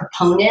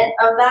proponent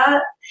of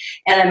that,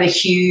 and I'm a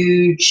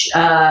huge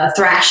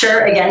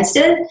thrasher against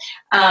it.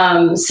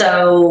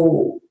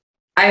 So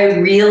I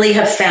really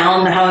have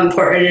found how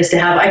important it is to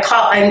have.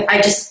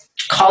 I just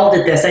called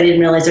it this. I didn't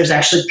realize there's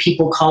actually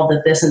people called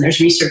it this and there's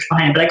research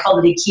behind it, but I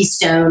called it a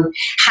keystone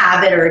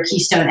habit or a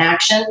keystone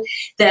action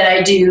that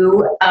I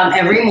do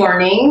every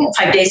morning,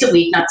 5 days a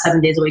week, not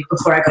 7 days a week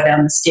before I go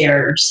down the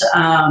stairs.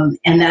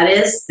 And that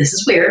is, this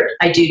is weird,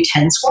 I do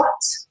 10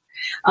 squats.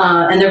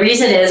 And the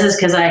reason is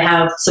because I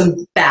have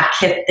some back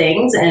hip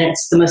things and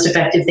it's the most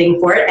effective thing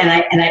for it. And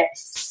I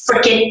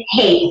freaking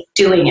hate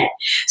doing it.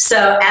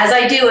 So as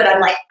I do it,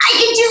 I'm like, I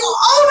can do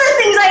all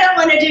the things I don't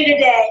want to do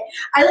today.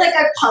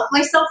 I pump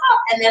myself up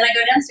and then I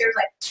go downstairs,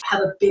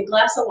 have a big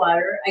glass of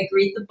water. I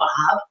greet the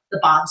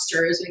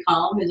Bobster, as we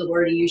call him, who's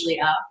already usually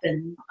up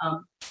and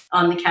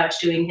on the couch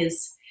doing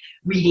his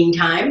reading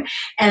time.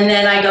 And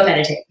then I go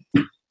meditate.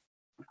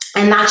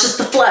 And that's just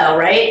the flow,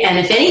 right? And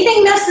if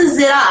anything messes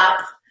it up,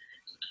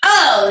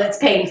 it's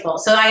painful.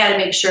 So I got to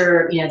make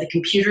sure, the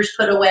computer's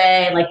put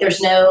away, there's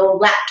no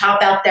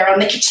laptop out there on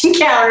the kitchen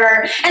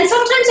counter. And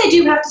sometimes I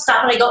do have to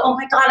stop and I go, oh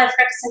my God, I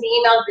forgot to send the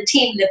email to the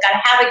team. They've got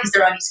to have it because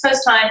they're on East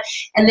Coast time.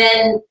 And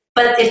then,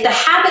 but if the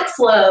habit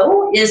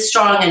flow is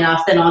strong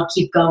enough, then I'll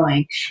keep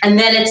going. And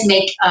then it's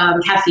make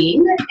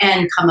caffeine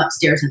and come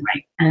upstairs and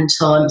write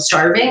until I'm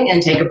starving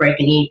and take a break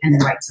and eat and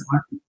then write some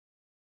more.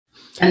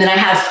 And then I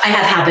have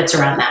habits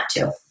around that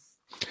too.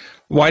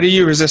 Why do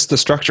you resist the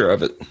structure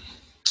of it?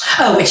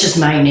 Oh, it's just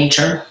my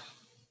nature.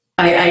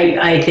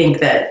 I think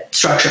that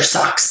structure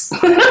sucks.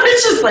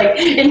 It's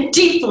just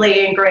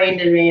deeply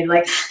ingrained in me.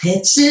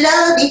 It should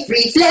all be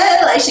free flow.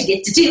 I should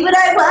get to do what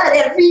I want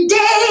every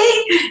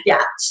day.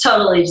 Yeah, it's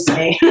totally just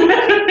me.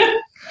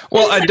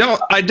 Well,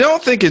 I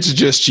don't think it's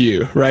just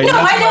you, right? No,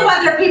 I know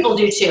other people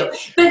do too.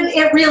 But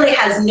it really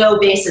has no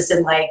basis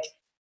in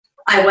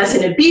I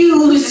wasn't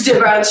abused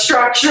about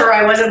structure.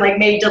 I wasn't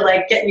made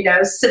to get,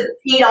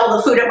 eat all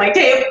the food at my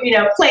table,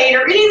 plate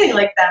or anything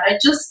like that. I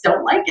just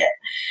don't like it.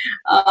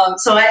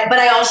 But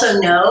I also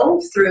know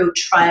through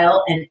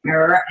trial and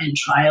error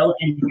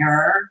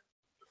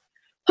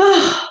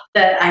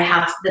that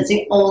that's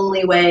the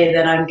only way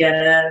that I'm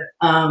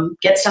gonna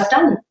get stuff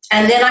done.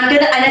 And then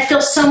and I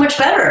feel so much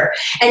better.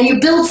 And you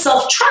build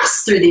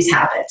self-trust through these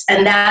habits.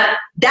 And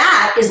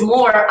that is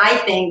more, I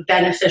think,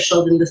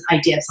 beneficial than this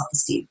idea of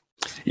self-esteem.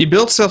 You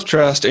build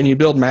self-trust and you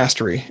build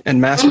mastery, and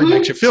mastery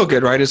makes you feel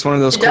good, right? It's one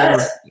of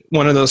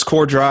those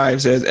core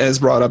drives as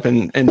brought up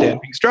in Dan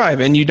Peek's Drive.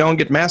 And you don't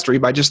get mastery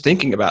by just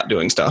thinking about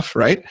doing stuff,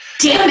 right?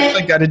 Damn it.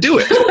 I got to do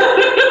it.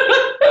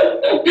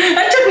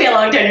 That took me a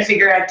long time to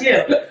figure out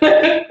too.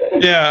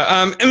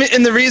 Yeah.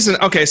 And the reason,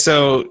 okay,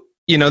 so,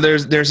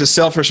 there's a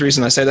selfish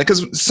reason I say that,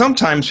 because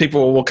sometimes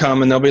people will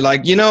come and they'll be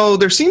like,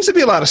 there seems to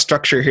be a lot of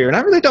structure here and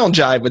I really don't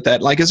jive with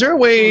that. Is there a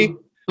way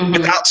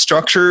without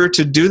structure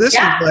to do this?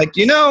 Yeah.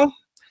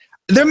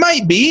 There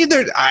might be.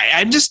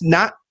 I'm just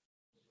not,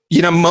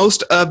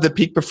 most of the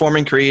peak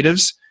performing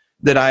creatives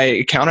that I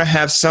encounter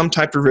have some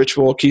type of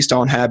ritual,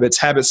 keystone habits,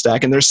 habit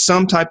stack, and there's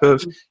some type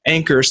of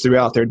anchors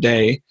throughout their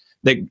day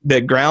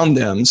that ground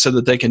them so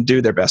that they can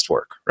do their best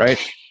work, right?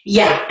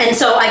 Yeah, and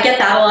so I get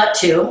that a lot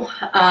too.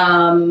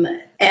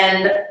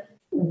 And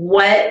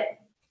what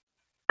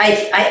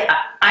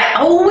I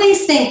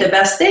always think the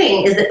best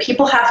thing is that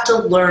people have to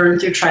learn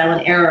through trial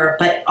and error,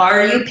 but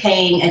are you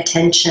paying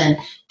attention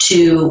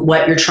to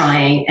what you're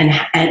trying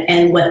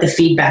and what the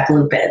feedback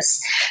loop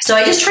is? So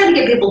I just try to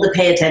get people to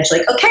pay attention.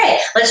 Okay,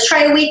 let's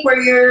try a week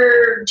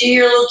where do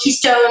your little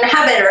keystone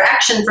habit or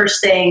action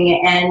first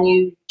thing, and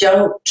you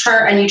turn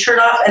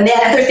off, and the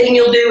other thing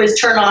you'll do is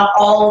turn off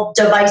all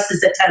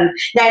devices at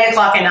 9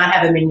 o'clock and not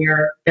have them in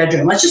your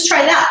bedroom. Let's just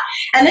try that.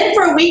 And then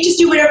for a week, just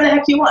do whatever the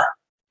heck you want.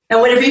 And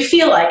whatever you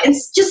feel like, and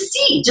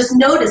just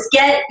notice,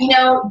 get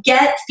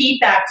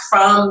feedback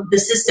from the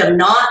system,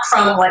 not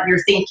from what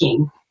you're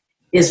thinking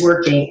is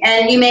working.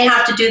 And you may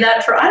have to do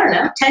that for,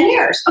 10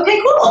 years.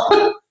 Okay,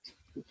 cool.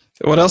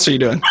 What else are you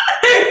doing?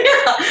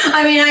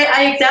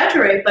 I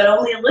exaggerate, but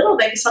only a little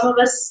bit, because some of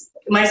us,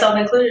 myself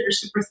included, are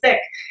super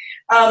thick.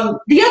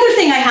 The other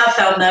thing I have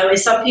found, though,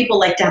 is some people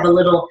like to have a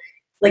little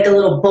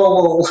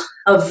bowl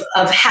of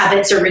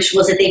habits or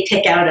rituals that they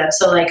pick out of.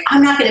 So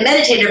I'm not going to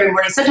meditate every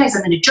morning. Sometimes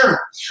I'm going to journal,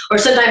 or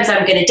sometimes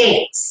I'm going to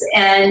dance.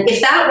 And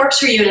if that works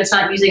for you and it's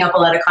not using up a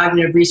lot of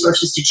cognitive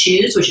resources to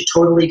choose, which it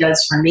totally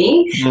does for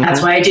me,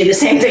 that's why I do the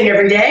same thing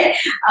every day.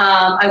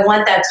 I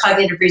want that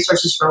cognitive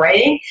resources for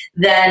writing,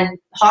 then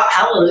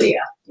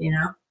hallelujah,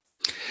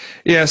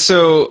 Yeah.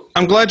 So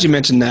I'm glad you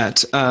mentioned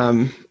that.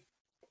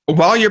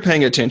 While you're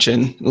paying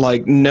attention,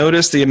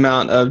 notice the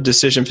amount of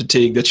decision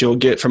fatigue that you'll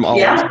get from all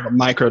these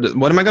micro.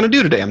 What am I going to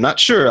do today? I'm not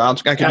sure. I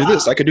can do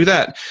this. I could do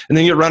that. And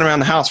then you run around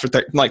the house for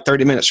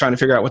 30 minutes trying to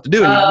figure out what to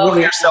do, and you wear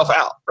yourself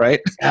out,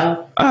 right?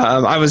 Yeah.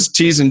 I was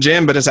teasing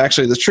Jim, but it's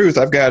actually the truth.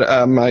 I've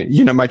got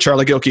my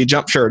Charlie Gilkey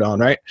jump shirt on,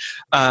 right?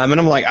 And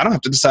I'm like, I don't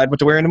have to decide what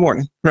to wear in the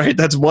morning, right?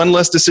 That's one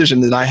less decision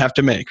that I have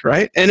to make,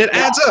 right? And it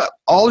adds up.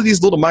 All of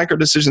these little micro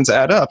decisions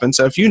add up. And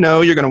so if you're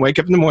going to wake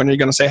up in the morning, you're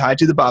going to say hi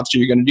to the Bobster,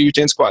 you're going to do your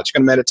 10 squats, you're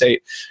going to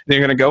meditate, then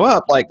you're going to go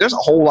up. There's a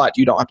whole lot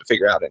you don't have to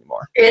figure out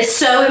anymore. It's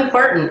so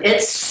important.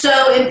 It's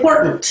so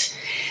important.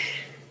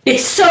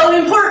 It's so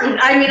important.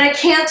 I mean, I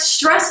can't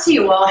stress to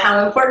you all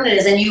how important it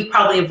is. And you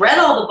probably have read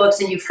all the books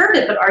and you've heard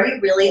it, but are you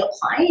really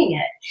applying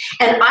it?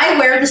 And I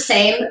wear the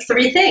same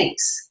 3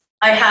 things.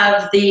 I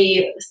have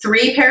the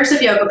 3 pairs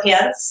of yoga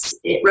pants,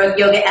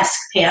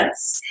 yoga-esque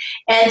pants.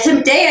 And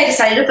today I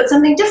decided to put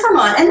something different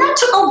on. And that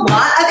took a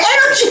lot of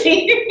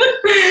energy.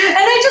 And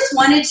I just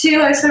wanted to.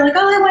 I was sort of like,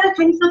 I want to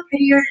kind of feel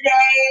prettier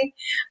today.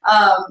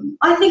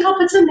 I think I'll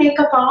put some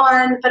makeup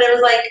on. But I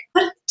was like,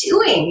 what am I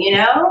doing,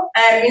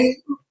 I mean,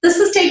 this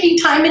is taking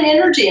time and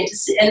energy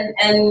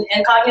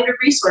and cognitive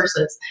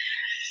resources.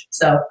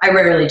 So I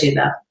rarely do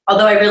that.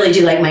 Although I really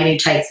do like my new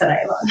tights that I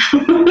have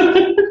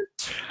on.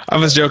 I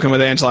was joking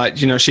with Angela,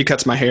 she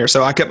cuts my hair.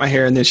 So I cut my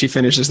hair and then she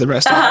finishes the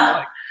rest of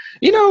it.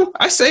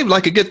 I save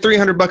like a good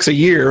 $300 a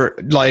year,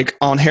 like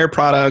on hair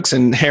products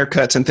and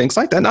haircuts and things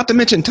like that. Not to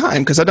mention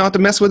time, because I don't have to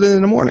mess with it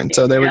in the morning.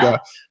 So there we go.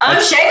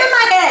 I'm shaving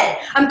my head.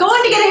 I'm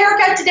going to get a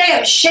haircut today.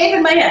 I'm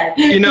shaving my head.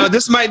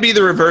 This might be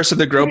the reverse of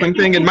the groping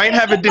thing. It might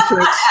have a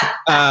different,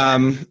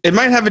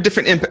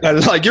 impact.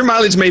 Like your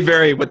mileage may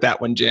vary with that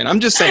one, Jen.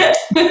 I'm just saying.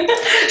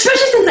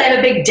 Especially since I have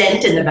a big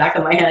dent in the back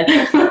of my head.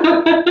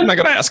 I'm not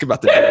going to ask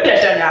about that.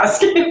 Don't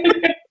ask.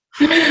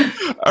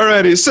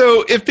 Alrighty.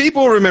 So if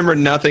people remember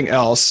nothing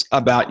else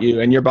about you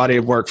and your body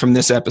of work from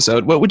this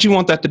episode, what would you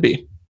want that to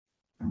be?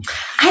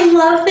 I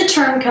love the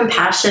term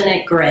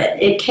compassionate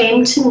grit. It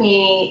came to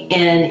me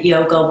in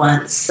yoga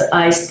once.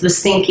 I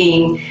was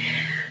thinking,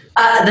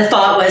 the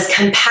thought was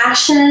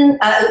compassion,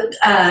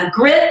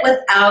 grit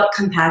without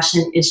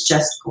compassion is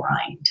just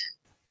grind.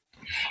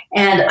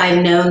 And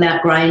I've known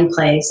that grind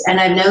place, and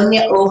I've known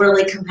the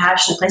overly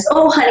compassionate place.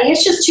 Oh, honey,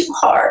 it's just too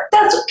hard.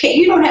 That's okay.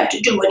 You don't have to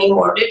do any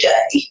more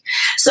today.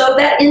 So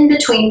that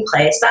in-between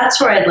place, that's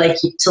where I'd like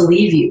to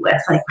leave you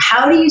with. Like,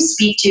 how do you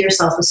speak to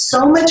yourself with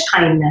so much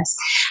kindness?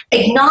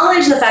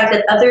 Acknowledge the fact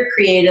that other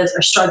creatives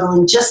are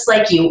struggling just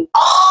like you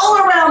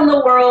all around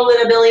the world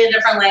in a billion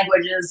different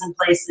languages and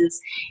places,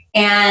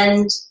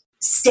 and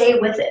stay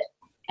with it.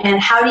 And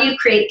how do you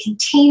create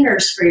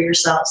containers for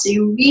yourself so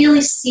you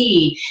really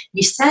see,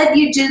 you said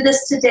you do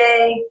this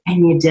today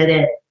and you did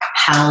it.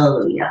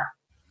 Hallelujah.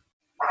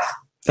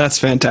 That's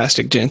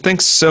fantastic, Jen.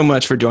 Thanks so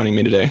much for joining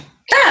me today.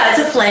 It's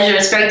a pleasure.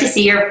 It's great to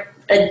see your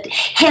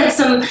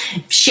handsome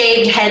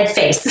shaved head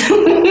face.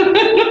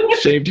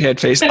 Shaved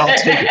head face. I'll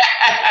take it.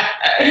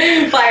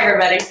 Bye,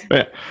 everybody.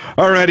 Yeah.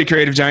 All righty,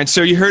 Creative Giants.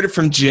 So you heard it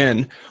from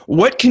Jen.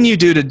 What can you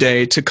do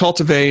today to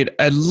cultivate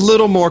a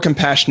little more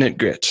compassionate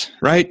grit,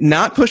 right?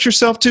 Not push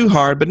yourself too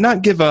hard, but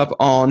not give up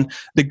on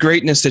the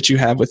greatness that you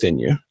have within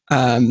you.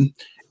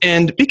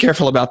 And be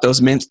careful about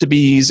those meant to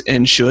be's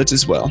and shoulds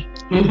as well.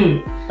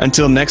 Mm-hmm.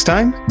 Until next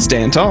time,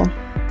 stand tall.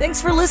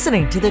 Thanks for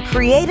listening to the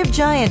Creative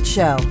Giant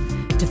Show.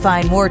 To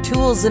find more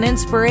tools and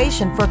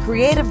inspiration for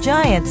creative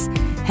giants,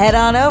 head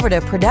on over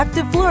to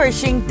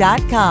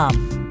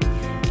productiveflourishing.com.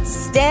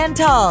 Stand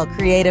tall,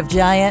 Creative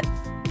Giant.